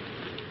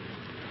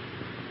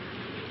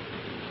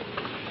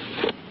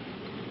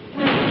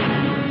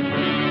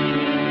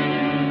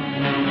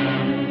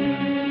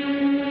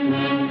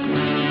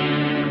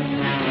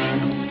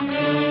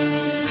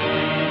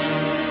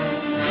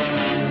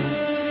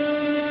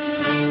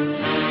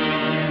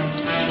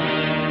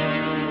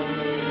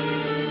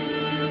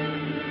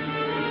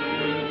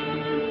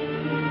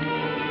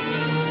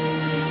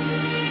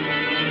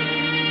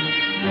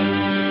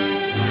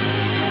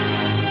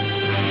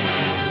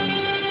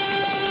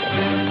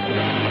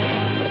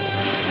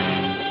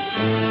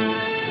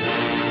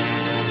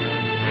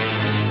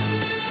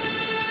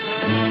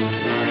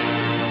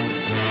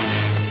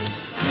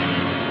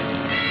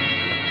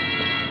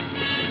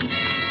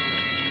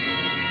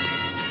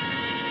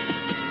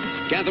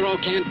 Gather all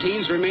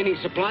canteens, remaining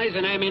supplies,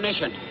 and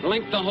ammunition.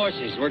 Link the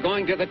horses. We're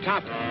going to the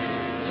top.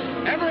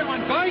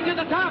 Everyone going to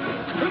the top!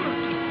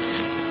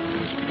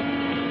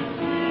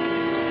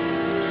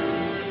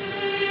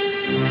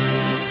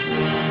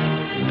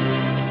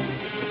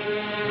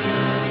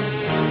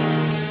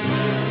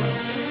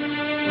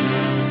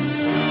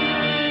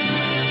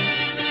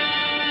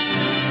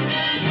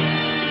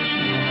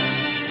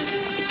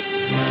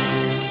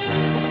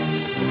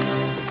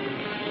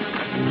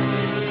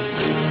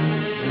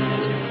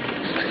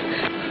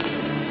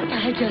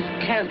 I just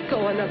can't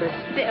go another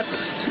step.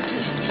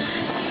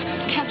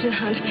 Captain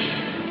Hunt,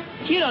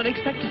 you don't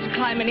expect us to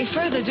climb any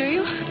further, do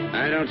you?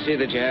 I don't see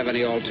that you have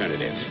any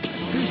alternative.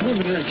 These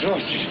women are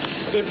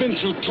exhausted. They've been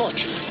through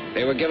torture.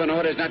 They were given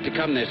orders not to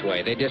come this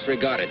way. They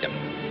disregarded them.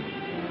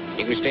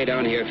 You can stay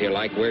down here if you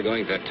like. We're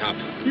going to the top.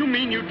 You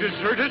mean you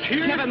desert us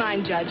here? Never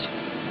mind, Judge.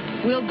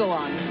 We'll go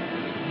on.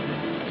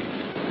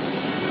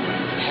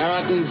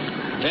 Harrington,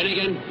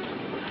 Finnegan,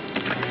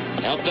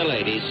 help the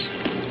ladies.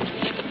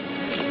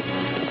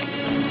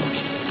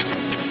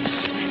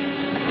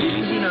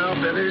 Easy now,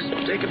 Feathers.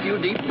 Take a few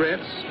deep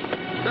breaths.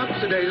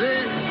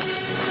 Topsy-daisy.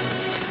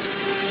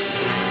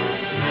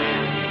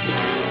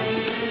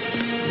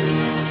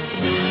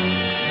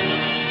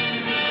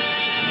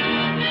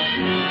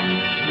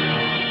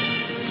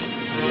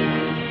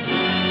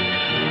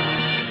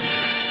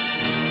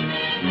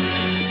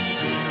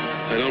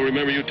 I don't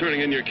remember you turning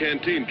in your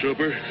canteen,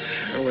 trooper.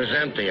 It was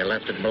empty. I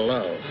left it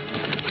below.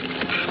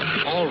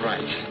 All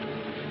right.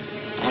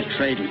 I'll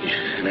trade with you.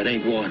 And it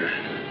ain't water.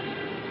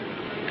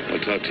 I'll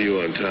talk to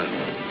you on top.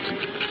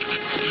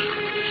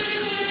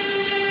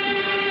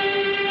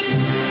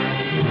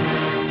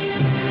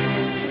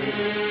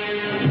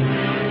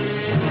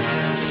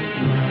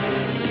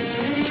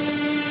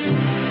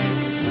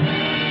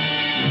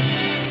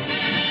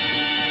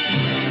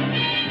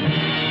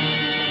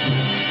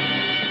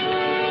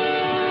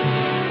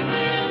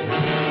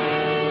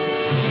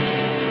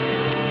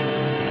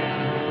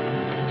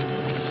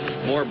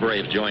 More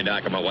braves joined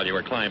Acoma while you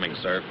were climbing,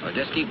 sir. Well,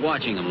 just keep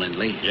watching them,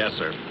 Lindley. Yes,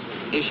 sir.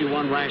 Issue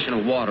one ration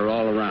of water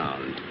all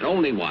around.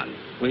 Only one.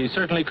 We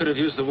certainly could have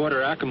used the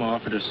water Acoma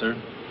offered us, sir.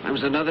 That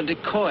was another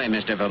decoy,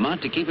 Mr.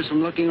 Vermont, to keep us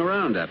from looking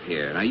around up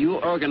here. Now, you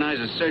organize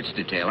a search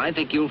detail. I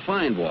think you'll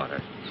find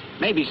water.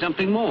 Maybe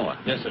something more.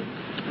 Yes, sir.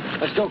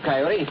 Let's go,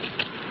 Coyote.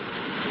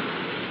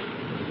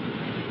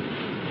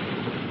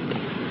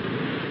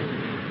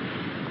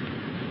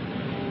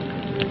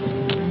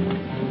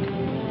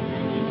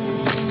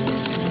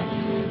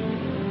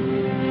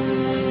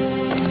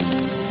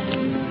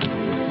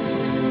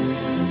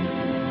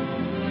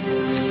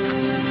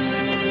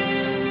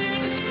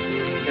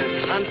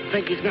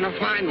 Think he's gonna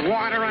find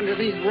water under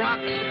these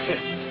rocks?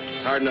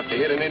 Hard enough to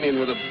hit an Indian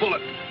with a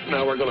bullet.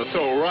 Now we're going to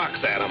throw rocks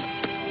at him.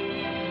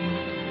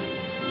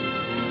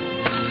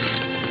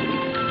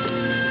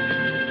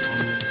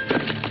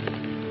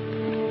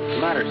 What's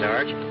the matter,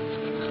 Sarge?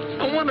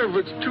 I wonder if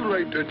it's too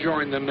late to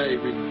join the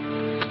Navy.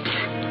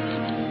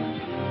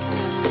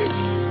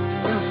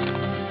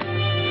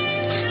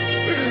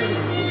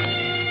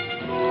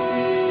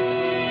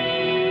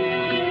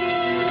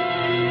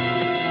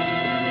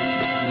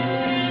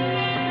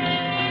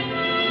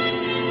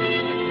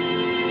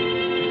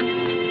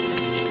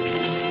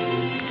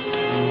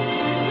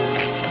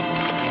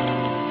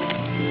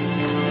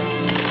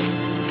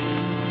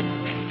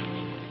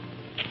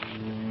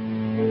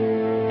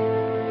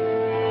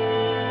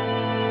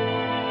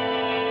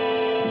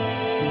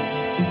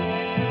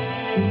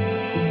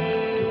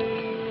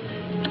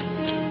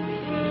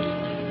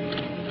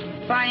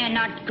 Fire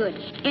not good.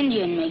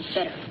 Indian make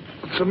better.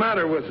 What's the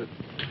matter with it?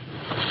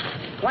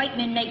 White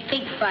men make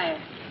big fire.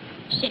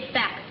 Sit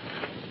back.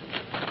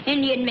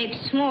 Indian make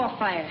small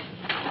fire.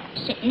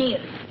 Sit near.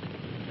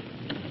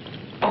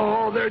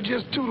 Oh, they're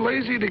just too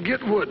lazy to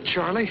get wood,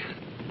 Charlie.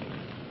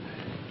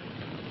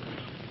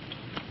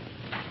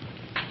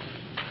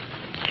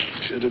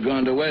 Should have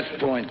gone to West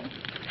Point.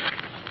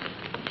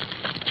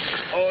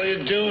 All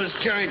you do is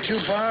carry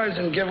 2 bars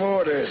and give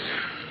orders.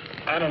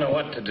 I don't know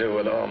what to do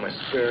with all my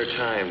spare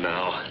time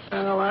now.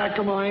 Well,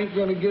 Acoma ain't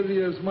going to give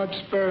you as much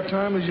spare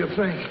time as you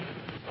think.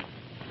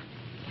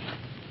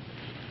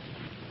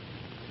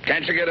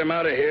 Can't you get him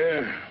out of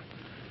here?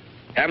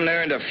 Haven't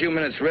earned a few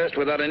minutes rest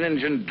without an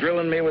Injun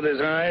drilling me with his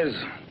eyes.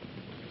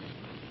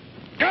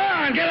 Go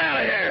on, get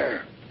out of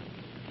here!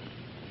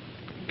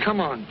 Come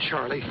on,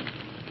 Charlie.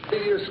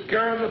 You're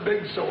scaring the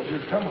big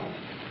soldier. Come on.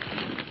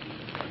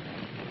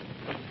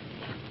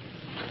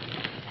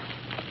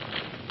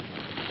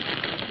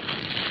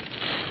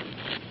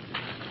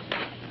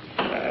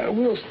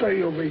 We'll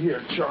stay over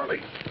here,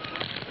 Charlie.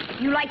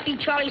 You like be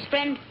Charlie's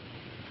friend?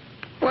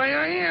 Why,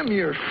 I am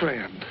your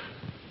friend.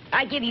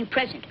 I give you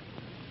present.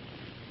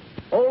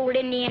 Old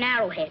Indian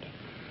arrowhead.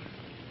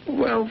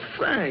 Well,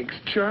 thanks,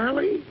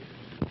 Charlie.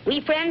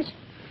 We friends?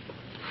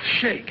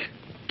 Shake.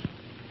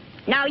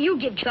 Now you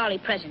give Charlie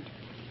present.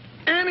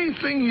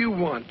 Anything you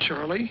want,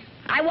 Charlie.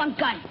 I want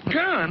gun.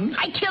 Gun?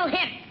 I kill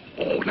him.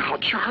 Oh, now,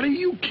 Charlie,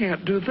 you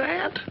can't do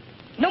that.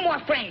 No more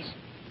friends.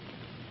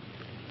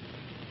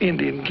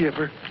 Indian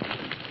giver.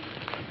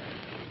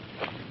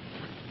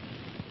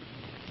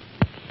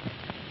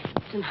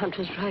 Captain Hunt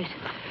was right.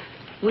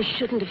 We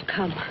shouldn't have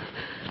come.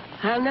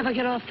 I'll never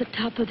get off the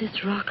top of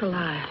this rock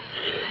alive.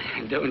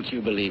 Don't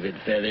you believe it,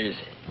 Feathers?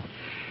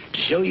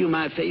 To show you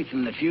my faith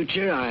in the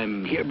future,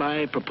 I'm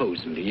hereby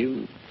proposing to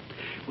you.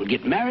 We'll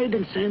get married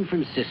in San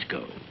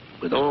Francisco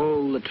with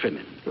all the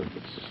trimmings.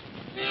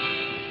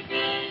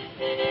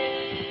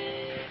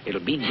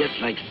 It'll be just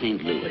like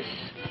St. Louis.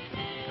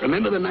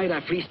 Remember the night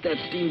I fleeced that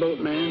steamboat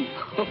man?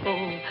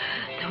 Oh,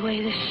 the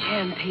way the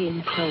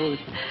champagne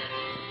closed.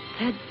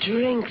 The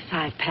drinks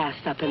I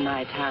passed up in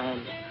my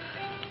time.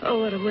 Oh,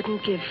 what I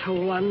wouldn't give for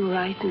one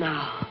right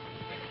now.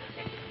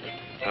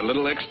 A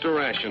little extra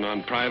ration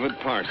on Private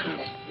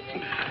Parsons.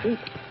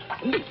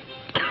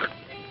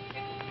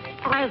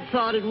 I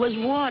thought it was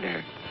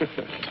water.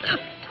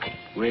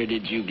 Where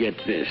did you get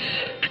this?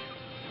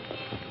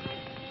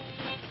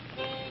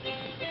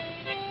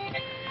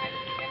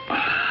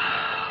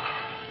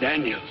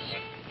 Daniels,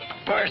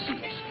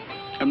 Parsons,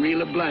 I'm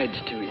real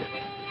obliged to you.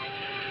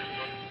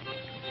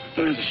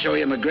 Want to show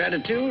you my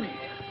gratitude?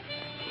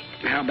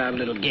 How about a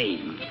little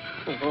game?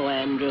 Oh,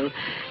 Andrew,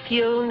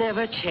 you'll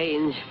never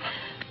change.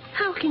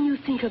 How can you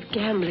think of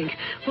gambling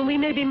when we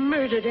may be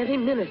murdered any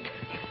minute?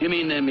 You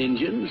mean them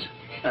Indians?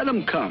 Let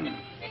them come.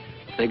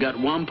 They got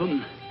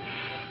wampum.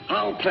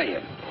 I'll play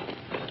 'em.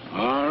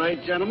 All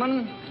right,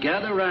 gentlemen,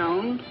 gather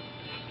round.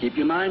 Keep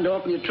your mind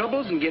off your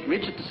troubles and get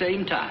rich at the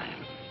same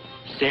time.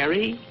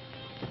 Sari,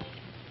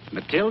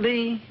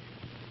 Matilde,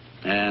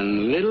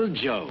 and little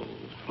Joe,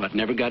 what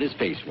never got his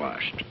face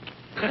washed.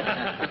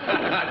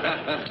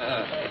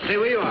 Stay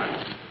where you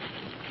are.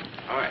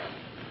 All right.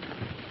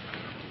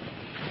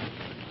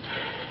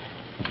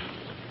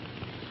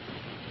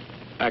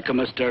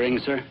 Acoma stirring,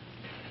 sir?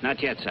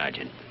 Not yet,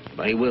 Sergeant,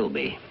 but he will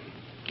be.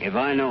 If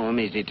I know him,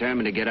 he's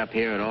determined to get up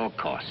here at all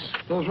costs.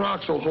 Those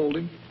rocks will hold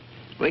him.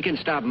 We can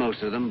stop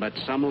most of them, but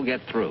some will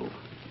get through.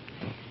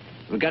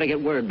 We've got to get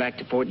word back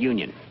to Fort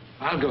Union.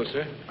 I'll go,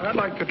 sir. I'd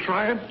like to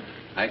try it.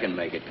 I can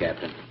make it,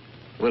 Captain.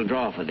 We'll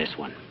draw for this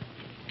one.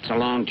 It's a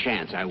long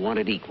chance. I want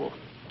it equal.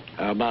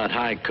 How about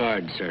high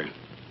cards, sir?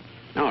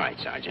 All right,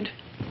 Sergeant.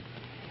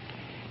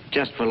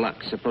 Just for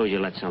luck, suppose you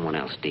let someone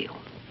else deal.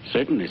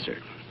 Certainly, sir.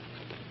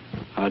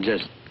 I'll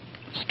just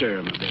stir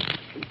him a bit.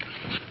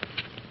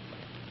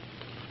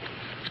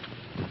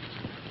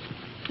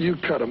 You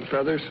cut 'em,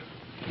 Feathers.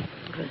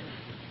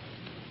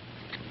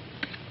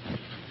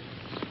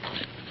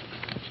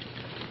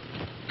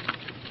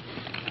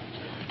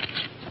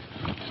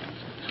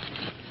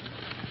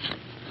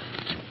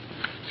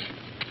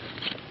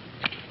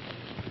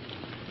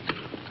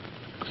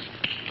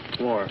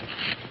 Four,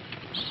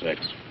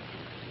 6,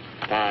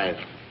 5,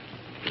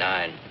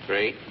 9,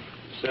 3,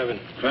 7.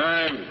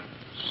 5,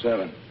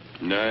 7,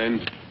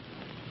 9.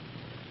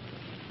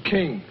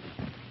 King.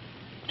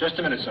 Just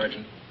a minute,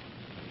 Sergeant.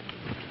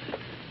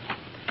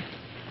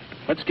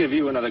 Let's give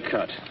you another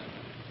cut.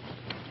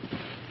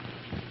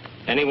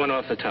 Anyone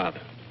off the top?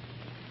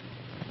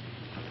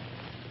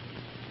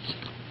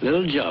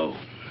 Little Joe.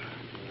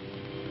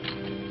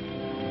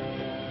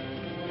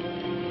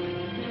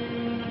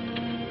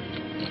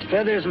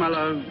 Feathers, my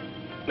love.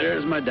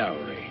 There's my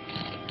dowry.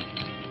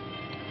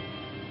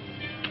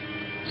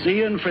 See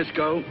you in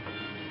Frisco.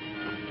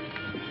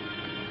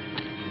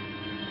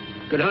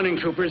 Good hunting,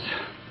 troopers.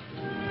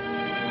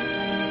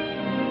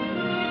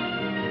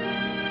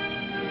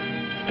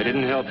 I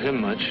didn't help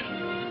him much.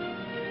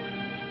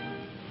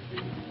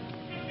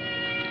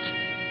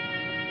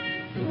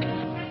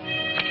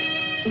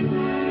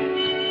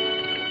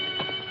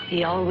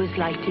 He always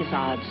liked his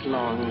odds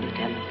long,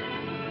 Lieutenant.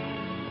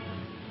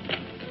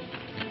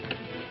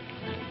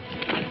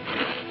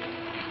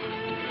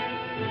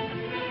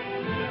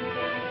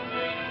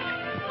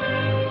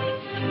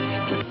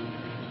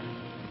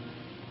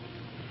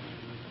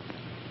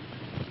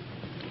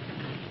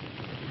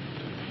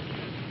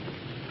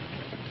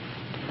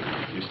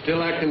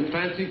 Still acting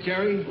fancy,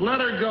 Cherry? Let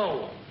her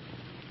go.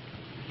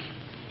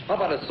 How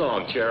about a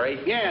song, Cherry?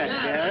 Yes,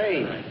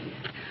 Jerry.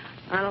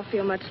 I don't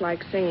feel much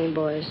like singing,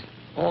 boys.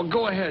 Oh,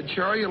 go ahead,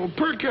 Cherry. It'll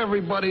perk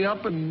everybody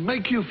up and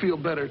make you feel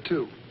better,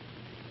 too.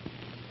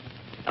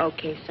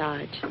 Okay,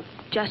 Sarge.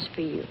 Just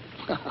for you.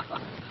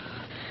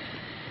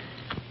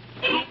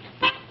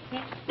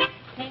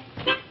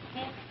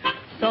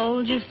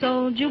 Soldier,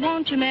 soldier,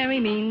 won't you marry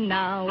me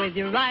now with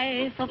your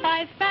rifle,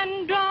 pipe,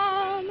 and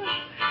drum?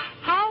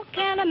 How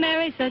can I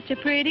marry such a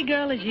pretty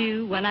girl as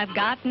you when I've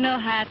got no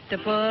hat to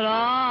put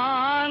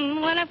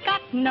on? When I've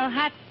got no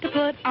hat to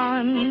put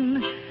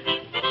on.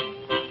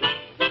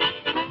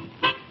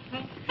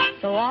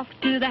 So off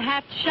to the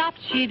hat shop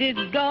she did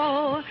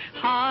go,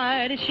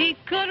 hard as she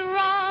could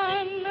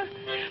run.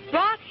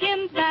 Brought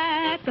him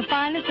back the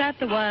finest that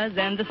there was,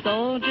 and the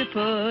soldier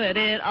put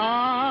it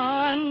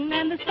on,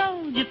 and the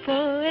soldier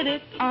put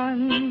it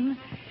on.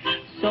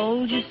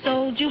 Soldier,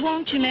 soldier,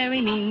 won't you marry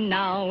me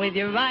now with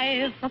your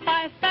rifle,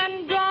 pipe,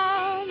 and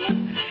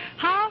drum?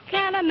 How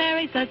can I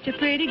marry such a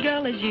pretty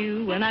girl as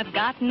you when I've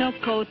got no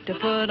coat to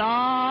put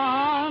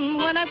on?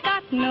 When I've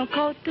got no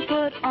coat to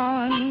put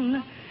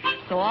on.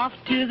 So off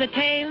to the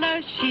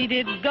tailor she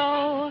did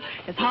go,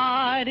 as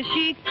hard as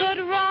she could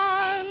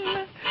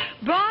run.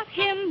 Brought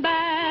him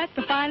back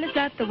the finest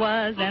that there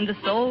was, and the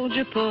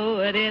soldier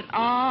put it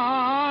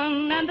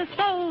on, and the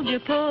soldier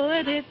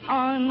put it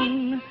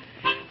on.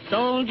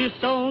 Soldier,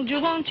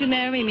 soldier, won't you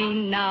marry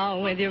me now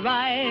with your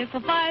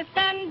rifle, pipe,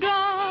 and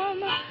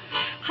drum?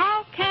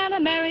 How can I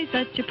marry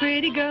such a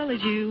pretty girl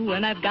as you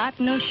when I've got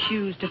no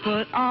shoes to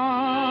put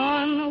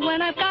on?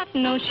 When I've got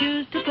no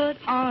shoes to put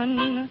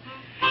on.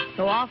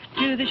 So off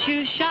to the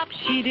shoe shop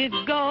she did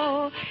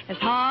go, as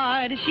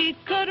hard as she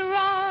could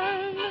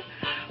run.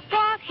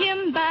 Brought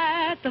him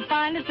back the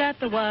finest that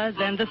there was,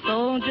 and the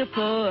soldier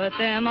put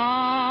them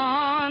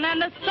on,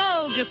 and the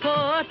soldier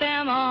put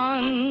them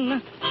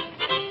on.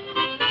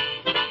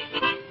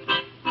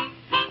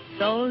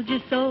 Soldier,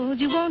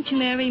 soldier, won't you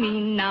marry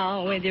me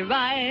now with your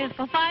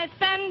rifle, pipe,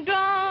 and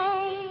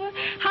drum?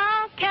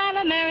 How can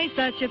I marry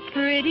such a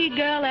pretty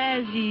girl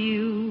as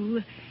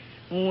you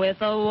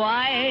with a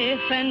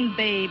wife and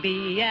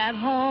baby at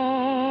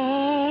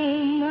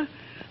home?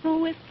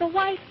 With a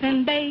wife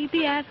and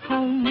baby at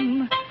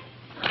home.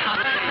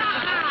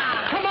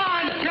 Come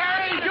on,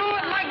 Jerry. Do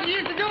it like you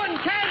used to do it in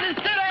Kansas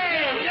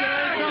City.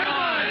 Yeah, come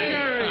on,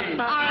 Jerry.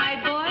 All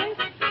right, boys.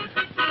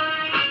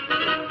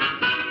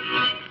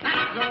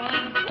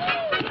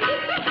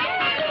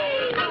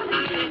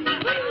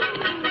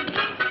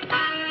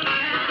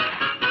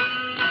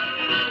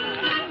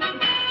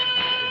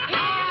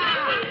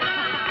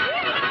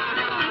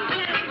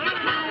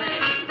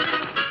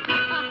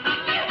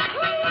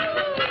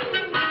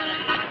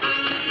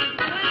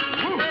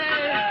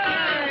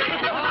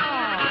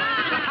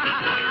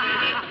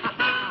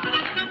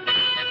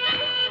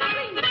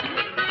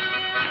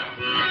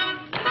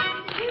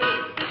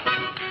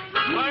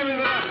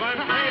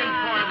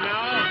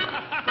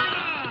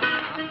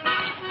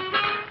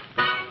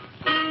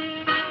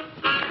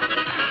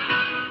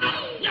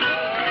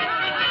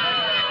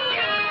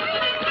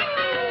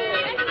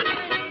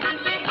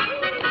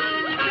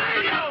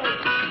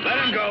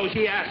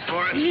 He asked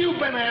for it. You've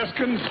been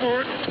asking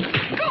for it.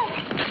 Go!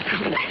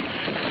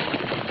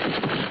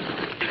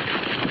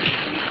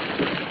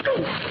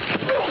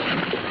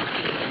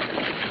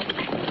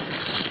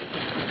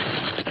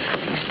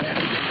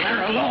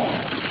 They're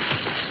alone.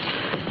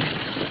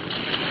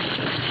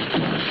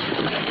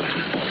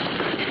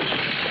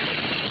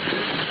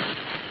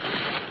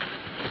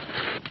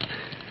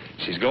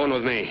 She's going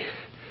with me.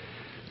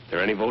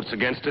 There any votes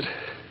against it?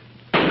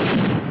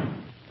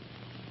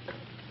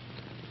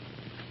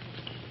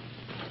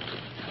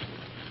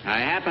 I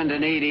happen to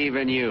need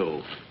even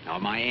you, or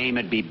my aim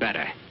would be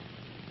better.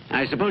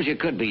 I suppose you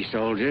could be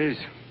soldiers,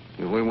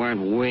 if we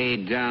weren't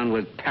weighed down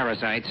with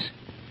parasites.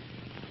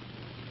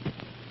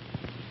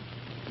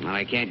 Well,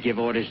 I can't give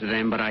orders to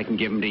them, but I can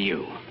give them to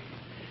you.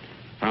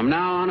 From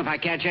now on, if I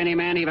catch any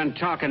man even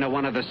talking to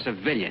one of the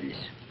civilians,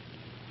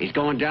 he's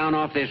going down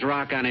off this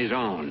rock on his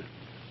own,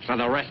 so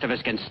the rest of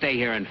us can stay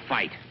here and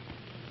fight.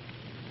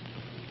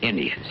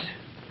 Indians.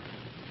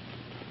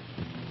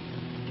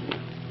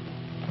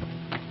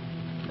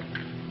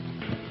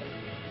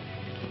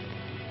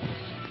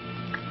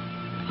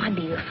 I'll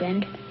be your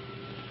friend.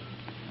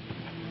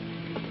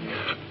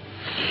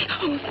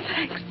 Oh,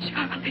 thanks,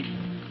 Charlie.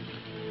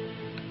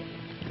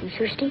 You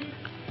thirsty?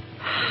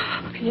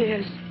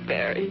 Yes,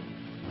 very.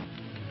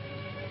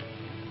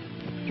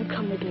 You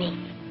come with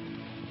me.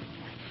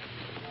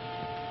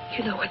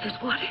 You know where there's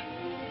water?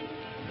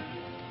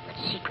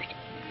 What's secret?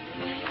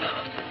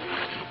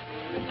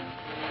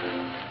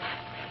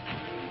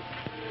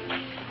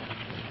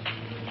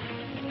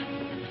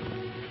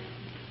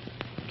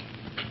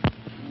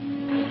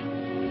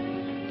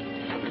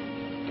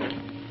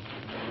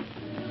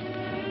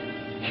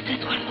 Is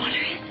this where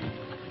water is?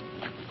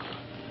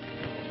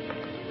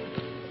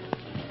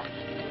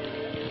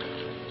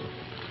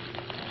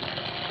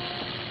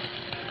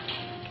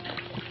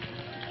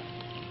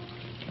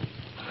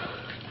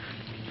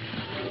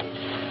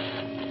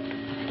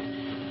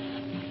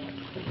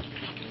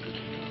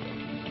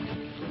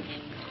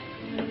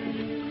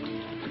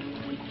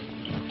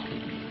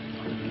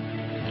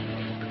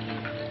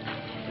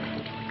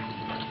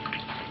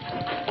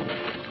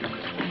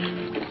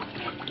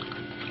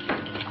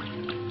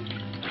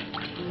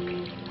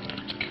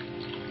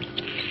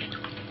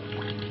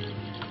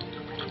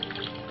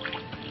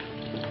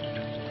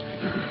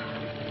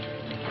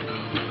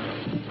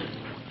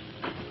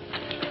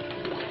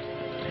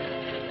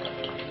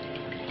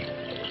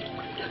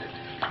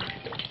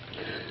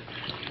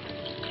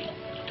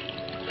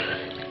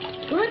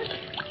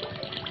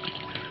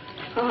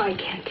 Oh, I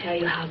can't tell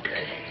you how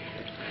good.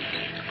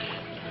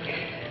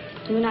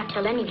 Do not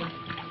tell anyone.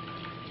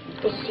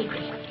 This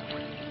secret.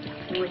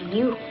 With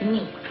you and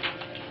me.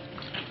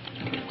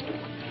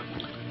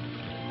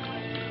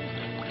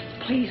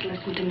 Please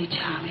listen to me,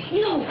 Charlie.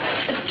 No!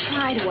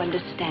 Try to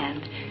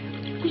understand.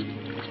 We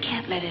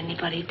can't let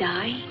anybody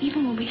die,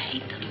 even when we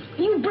hate them.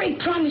 You break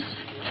promise.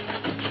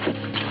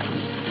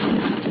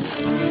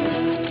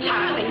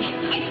 Charlie!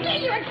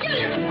 It's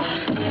killer!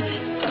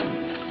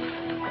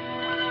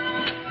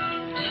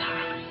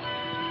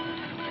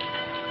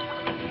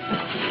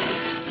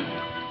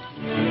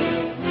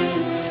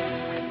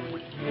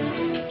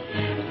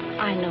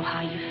 I know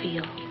how you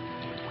feel.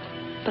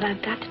 But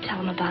I've got to tell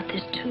him about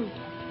this, too.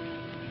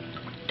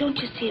 Don't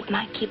you see it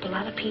might keep a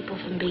lot of people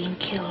from being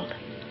killed?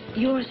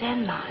 Yours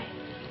and mine.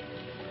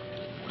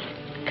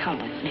 Come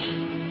with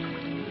me.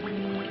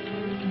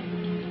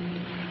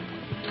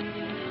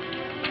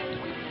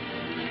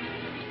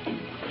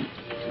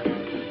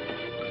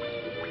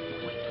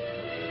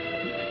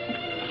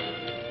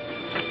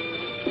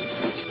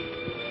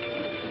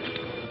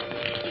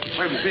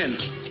 Where have you been?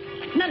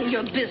 None of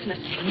your business.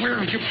 Where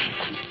have you...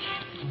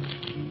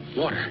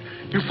 Water.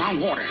 You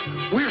found water.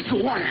 Where's the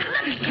water?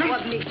 Let go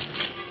of me.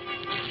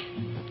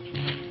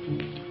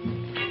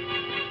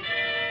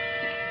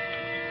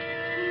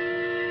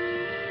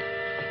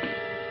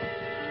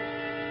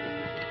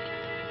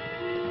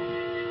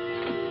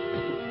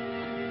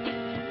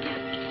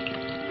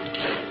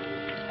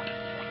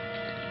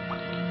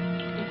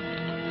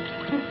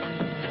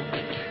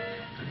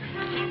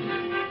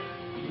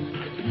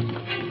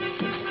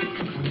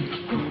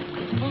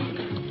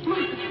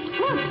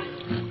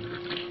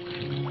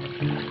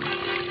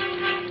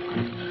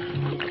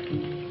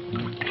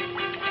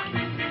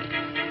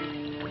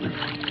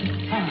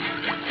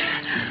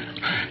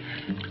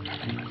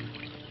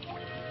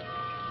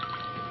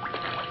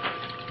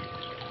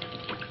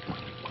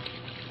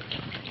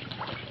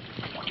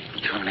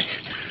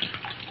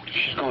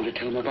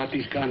 About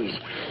these guns.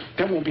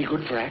 That won't be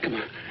good for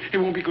Acoma. It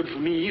won't be good for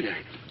me either.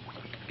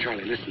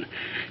 Charlie, listen.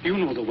 You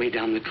know the way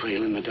down the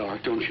trail in the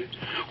dark, don't you?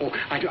 Oh,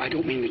 I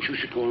don't mean that you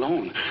should go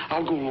alone.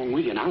 I'll go along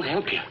with you and I'll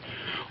help you.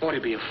 Ought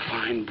to be a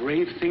fine,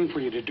 brave thing for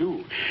you to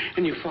do.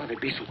 And your father'd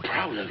be so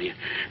proud of you.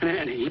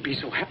 And he'd be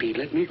so happy he'd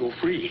let me go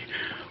free.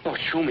 Oh,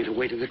 show me the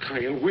way to the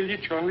trail, will you,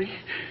 Charlie?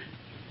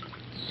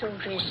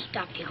 Soldiers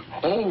stop you.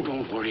 Oh,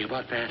 don't worry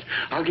about that.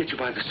 I'll get you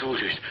by the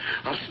soldiers.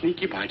 I'll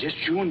sneak you by. Just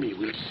you and me.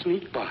 We'll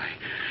sneak by.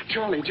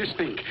 Charlie, just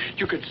think.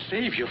 You could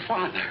save your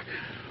father.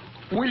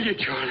 Will you,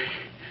 Charlie?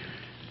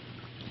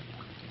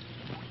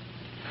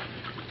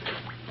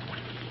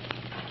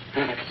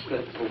 That's the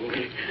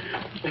boy.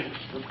 That's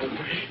the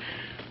boy.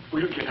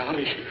 We'll get out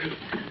of here.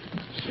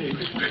 Save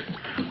us.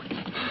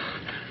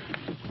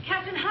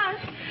 Captain Hunt.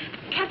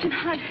 Captain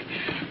Hunt.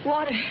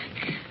 Water.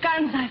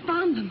 Guns, I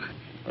found them.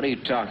 What are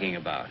you talking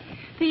about?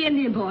 The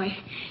Indian boy.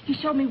 He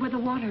showed me where the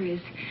water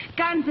is.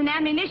 Guns and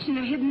ammunition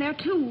are hidden there,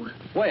 too.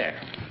 Where?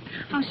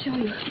 I'll show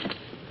you.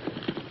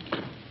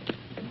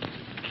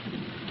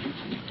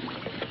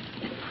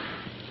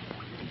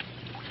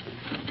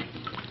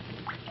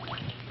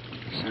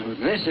 So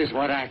this is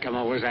what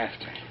Acoma was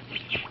after.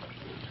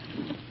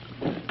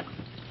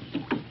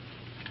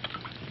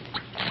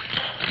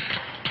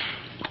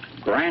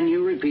 Brand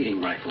new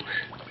repeating rifles.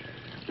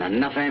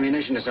 Enough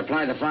ammunition to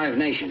supply the 5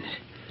 nations.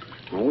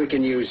 Well, we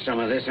can use some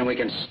of this and we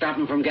can stop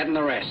them from getting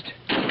the rest.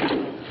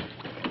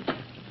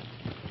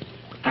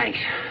 Thanks.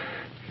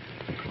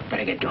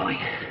 Better get going.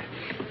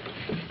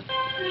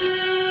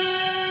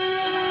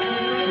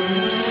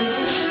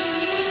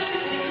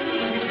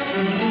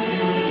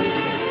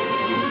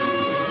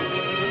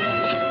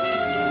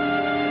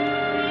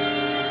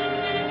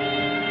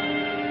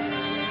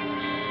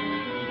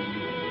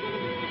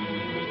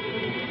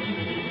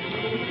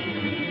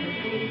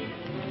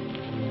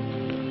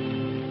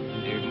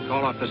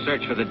 Call off the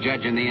search for the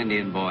judge and the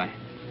Indian boy.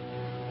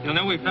 You'll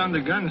know we found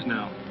the guns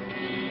now.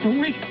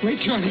 Oh,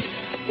 wait, Charlie.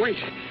 Wait.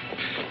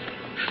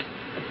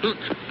 Look,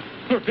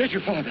 there's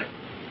your father.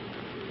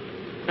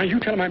 Now, you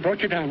tell him I brought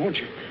you down, won't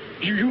you?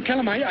 You tell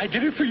him I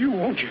did it for you,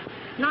 won't you?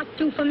 Not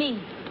do for me.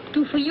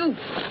 Do for you.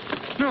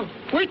 No,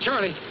 wait,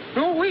 Charlie.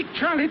 No, wait,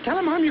 Charlie. Tell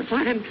him I'm your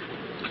friend.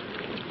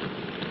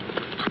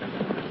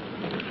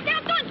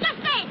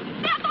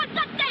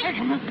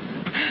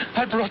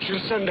 I brought your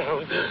son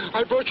down.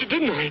 I brought you,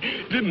 didn't I?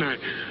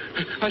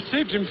 I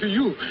saved him for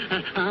you.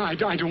 I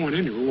don't want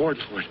any reward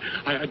for it.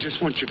 I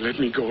just want you to let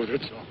me go,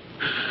 that's all.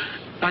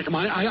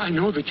 Acoma, I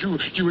know that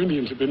you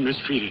Indians have been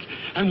mistreated.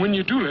 And when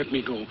you do let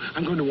me go,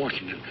 I'm going to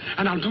Washington.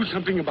 And I'll do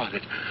something about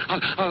it.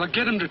 I'll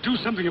get him to do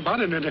something about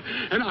it,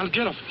 and I'll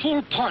get a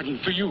full pardon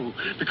for you,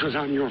 because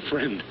I'm your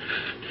friend.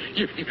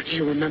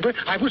 You remember?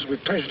 I was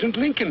with President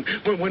Lincoln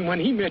when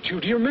he met you.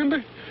 Do you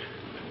remember?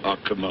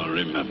 Acoma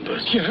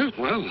remembers. Yeah,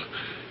 well,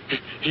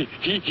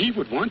 he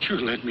would want you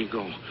to let me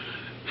go.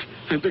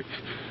 And the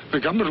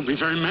government will be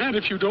very mad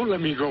if you don't let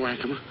me go,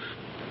 Acoma.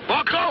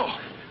 Marco!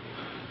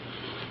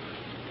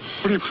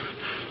 What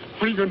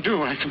are you going to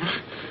do, Acoma?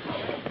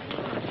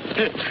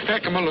 Hey,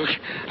 Acoma, look,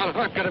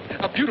 I've got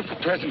a beautiful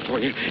present for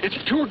you. It's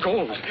pure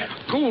gold.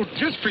 Gold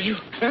just for you.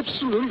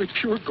 Absolutely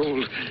pure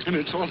gold. And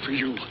it's all for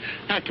you.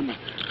 Acoma,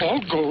 all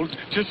gold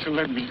just to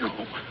let me go.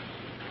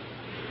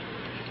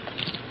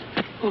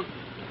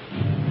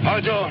 How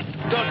you doing?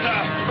 Doctor!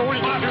 What are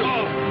you going to do? No,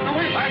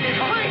 wait! I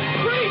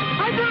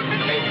brought the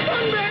big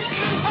son back!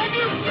 I'm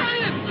your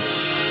friend!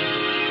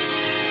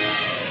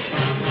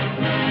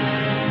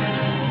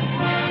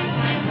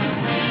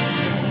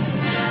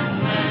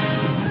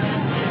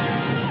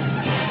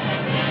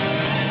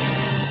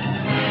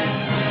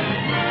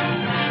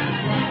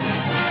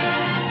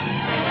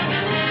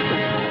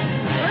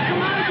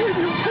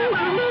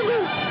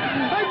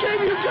 I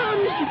gave you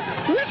guns!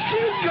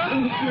 Whiskey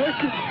guns!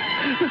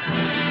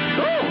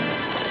 Oh!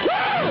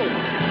 Whoa!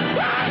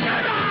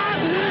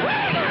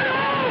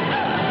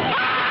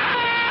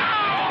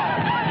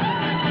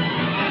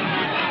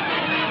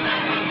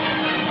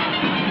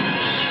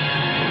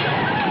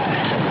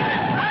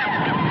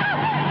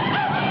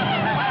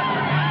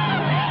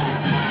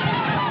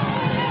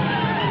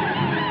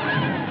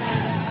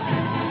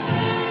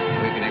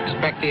 We can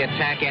expect the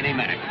attack any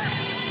minute. I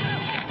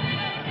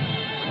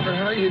wonder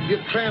how you'd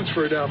get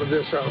transferred out of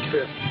this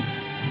outfit.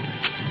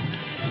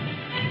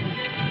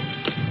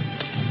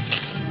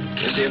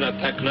 Indian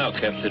attack now,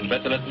 Captain.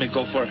 Better let me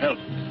go for help.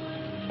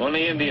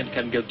 Only Indian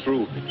can get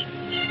through.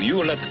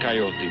 You let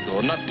Coyote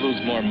go, not lose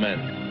more men.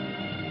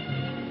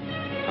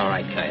 All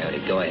right,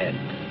 Coyote, go ahead.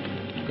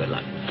 Good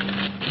luck.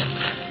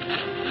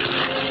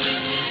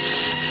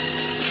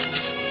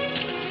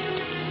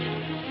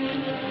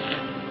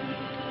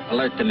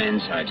 Alert the men,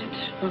 Sergeant.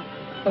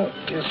 Oh,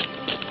 yes.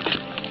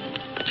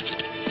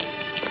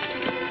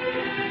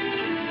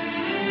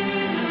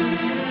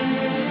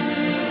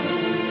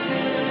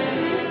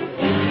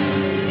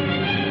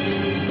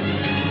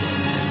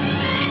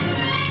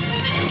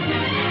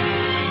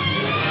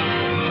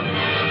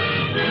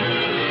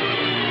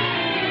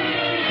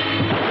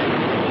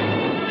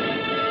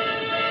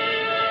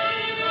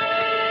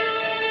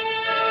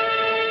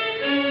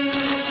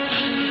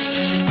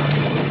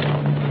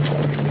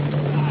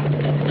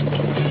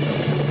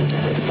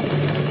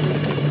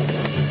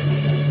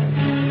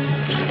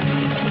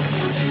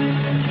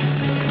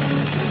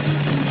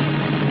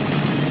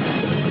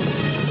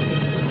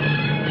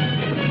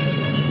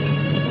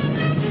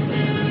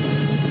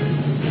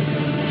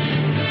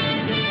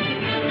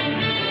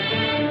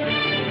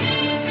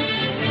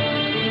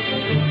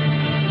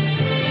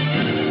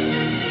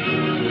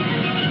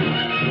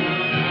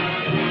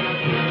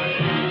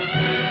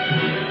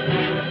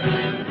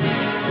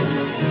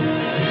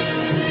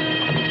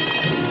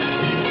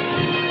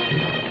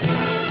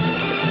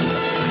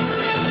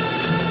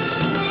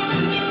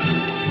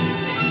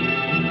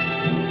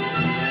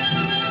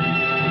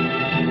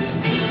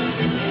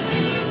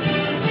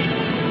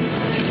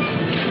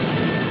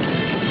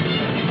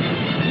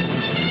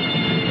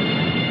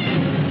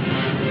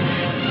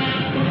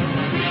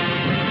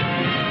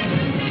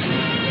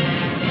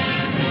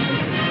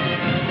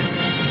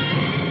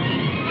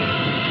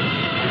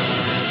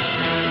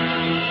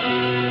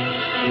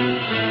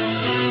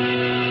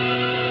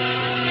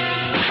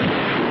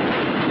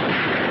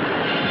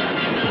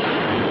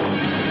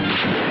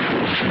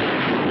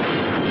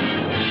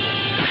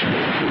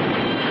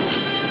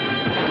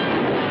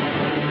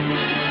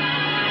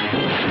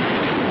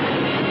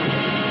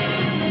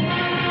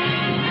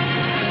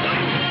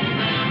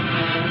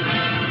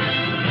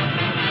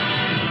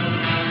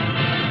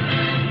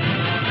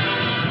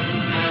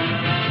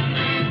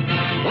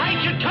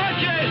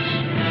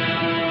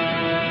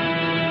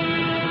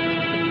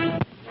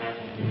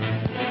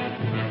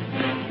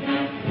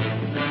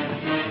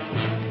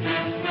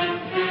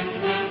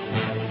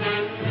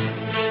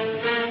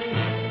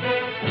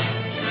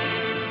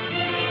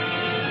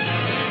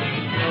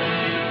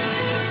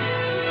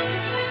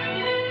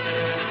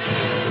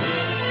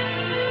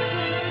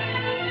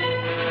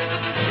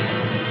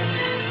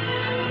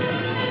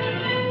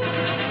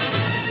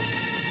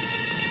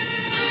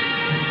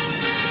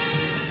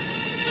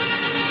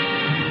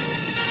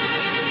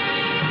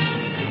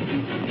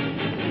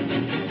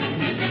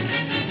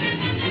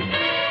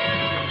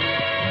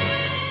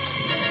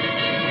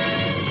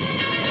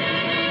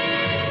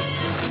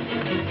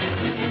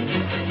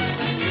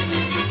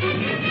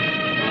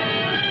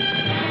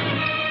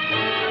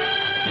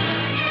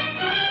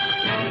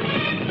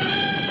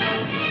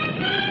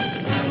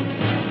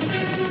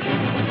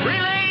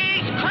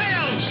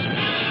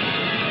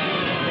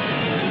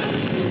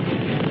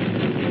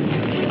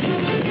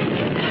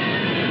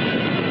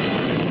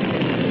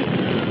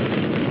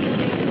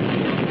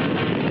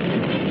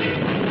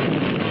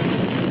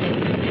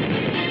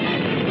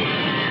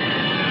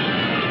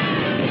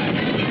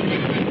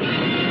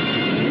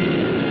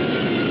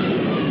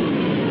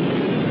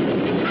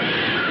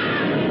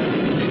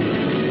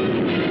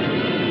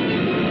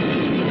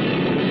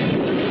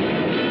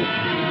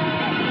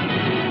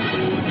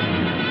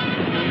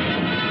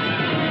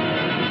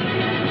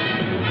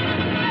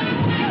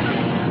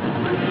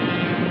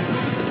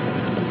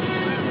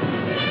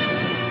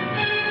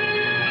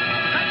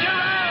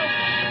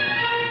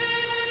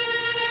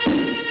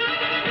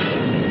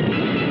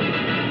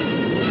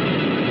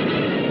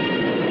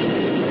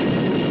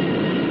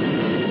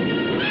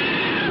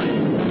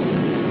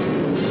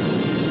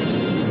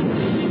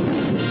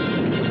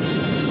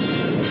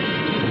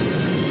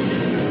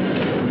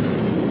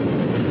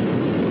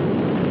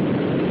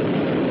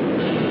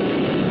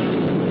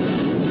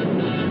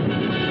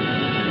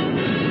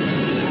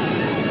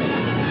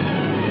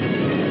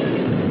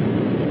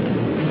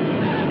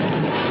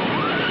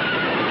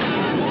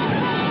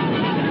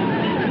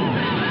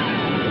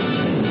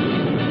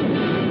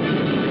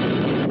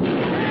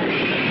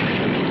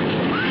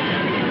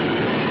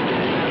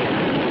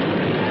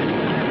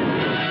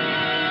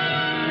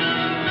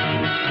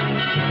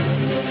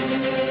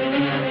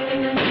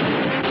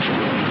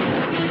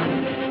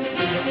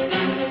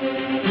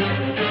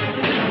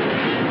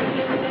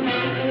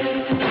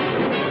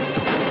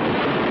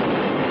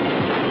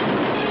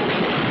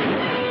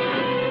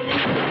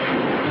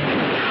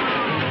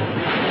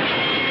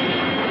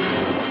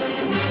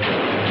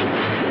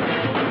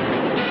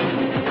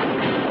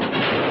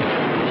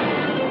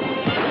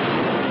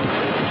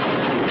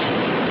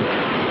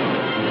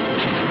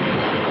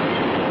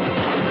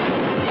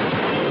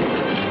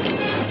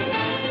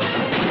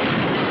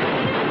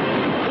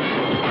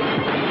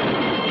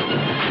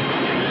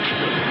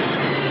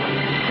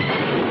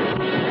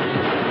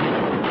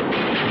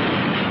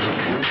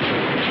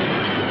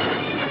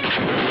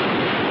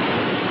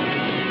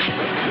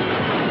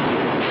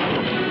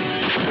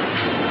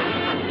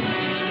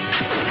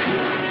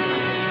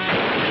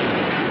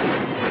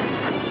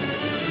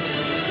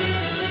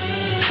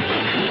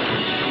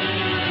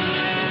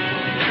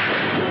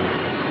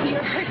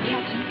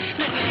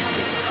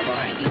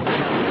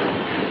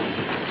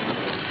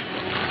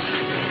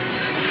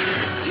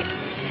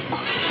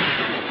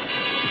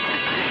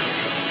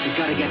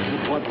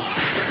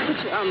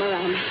 arm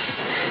around me.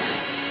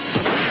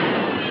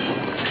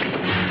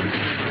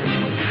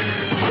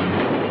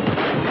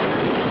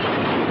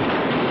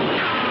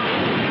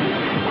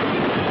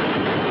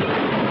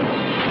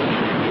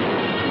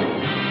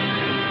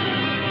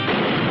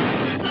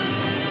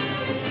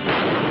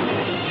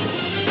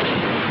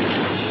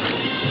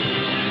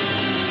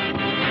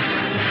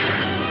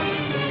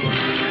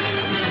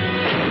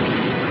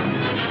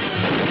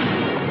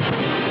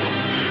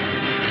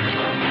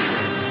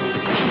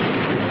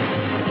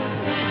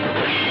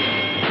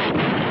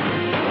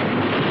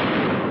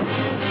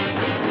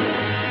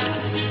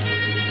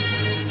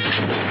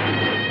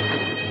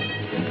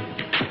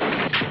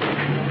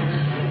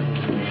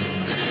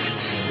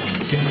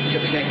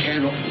 Give me that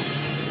candle.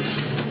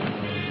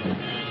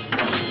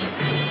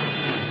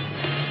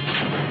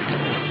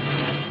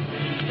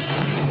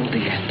 Hold the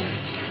end.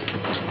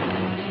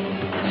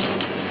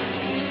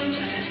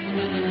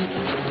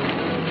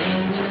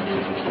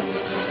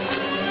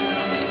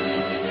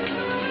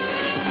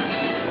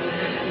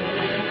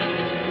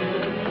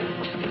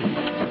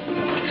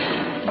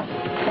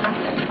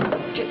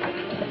 Get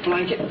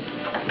blanket.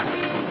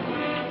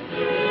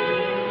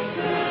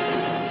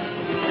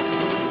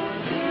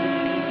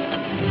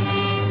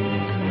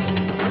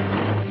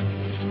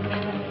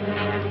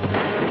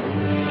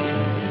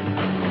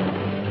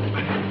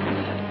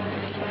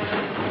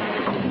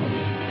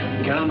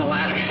 Get on the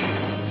ladder.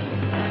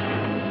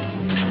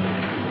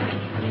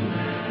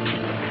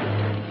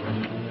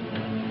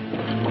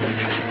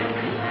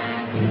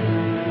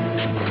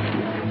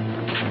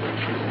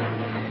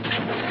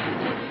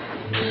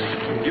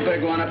 You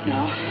better go on up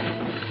now.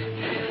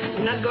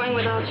 I'm not going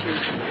without you.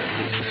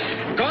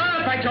 Go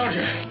on up, I told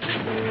you.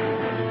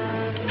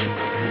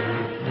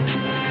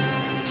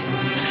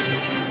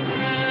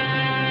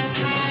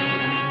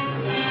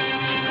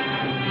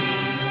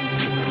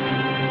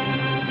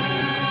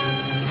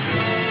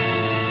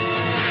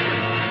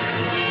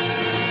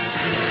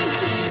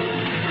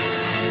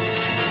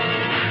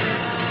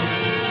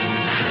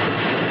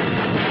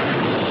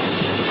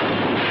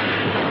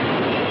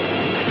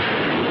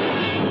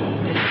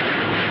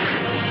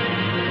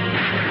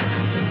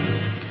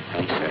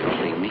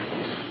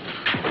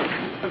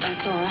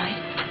 That's all right.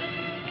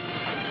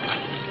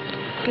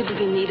 Good to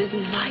be needed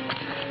and liked.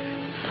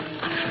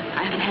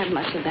 I haven't had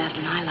much of that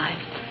in my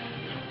life.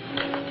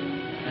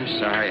 I'm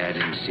sorry I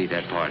didn't see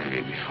that part of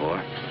you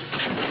before.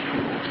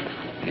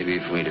 Maybe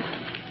if we'd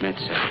have met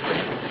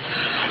separately.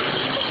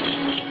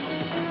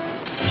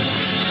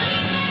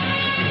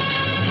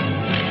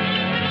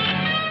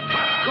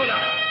 Good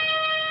eye.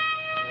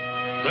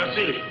 That's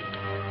it.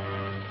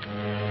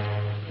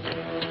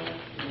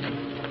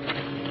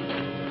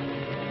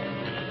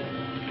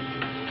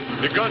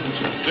 The guns,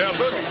 they are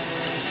burning.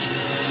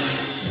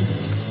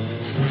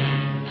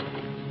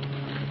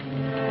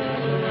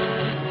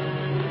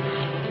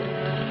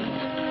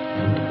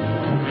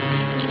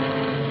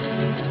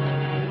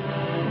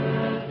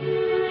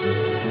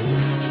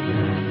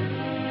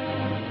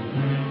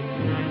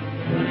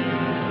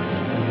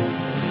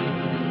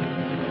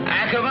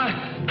 Acoma?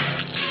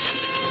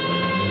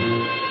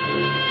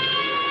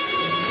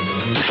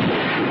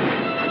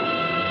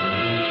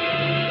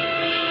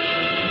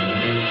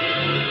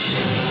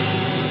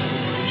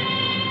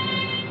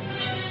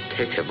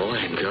 Take the boy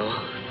and go.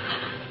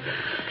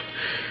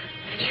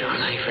 It's your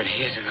life and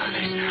his and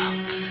others now.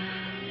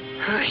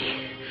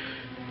 Hurry.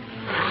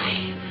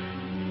 Hurry.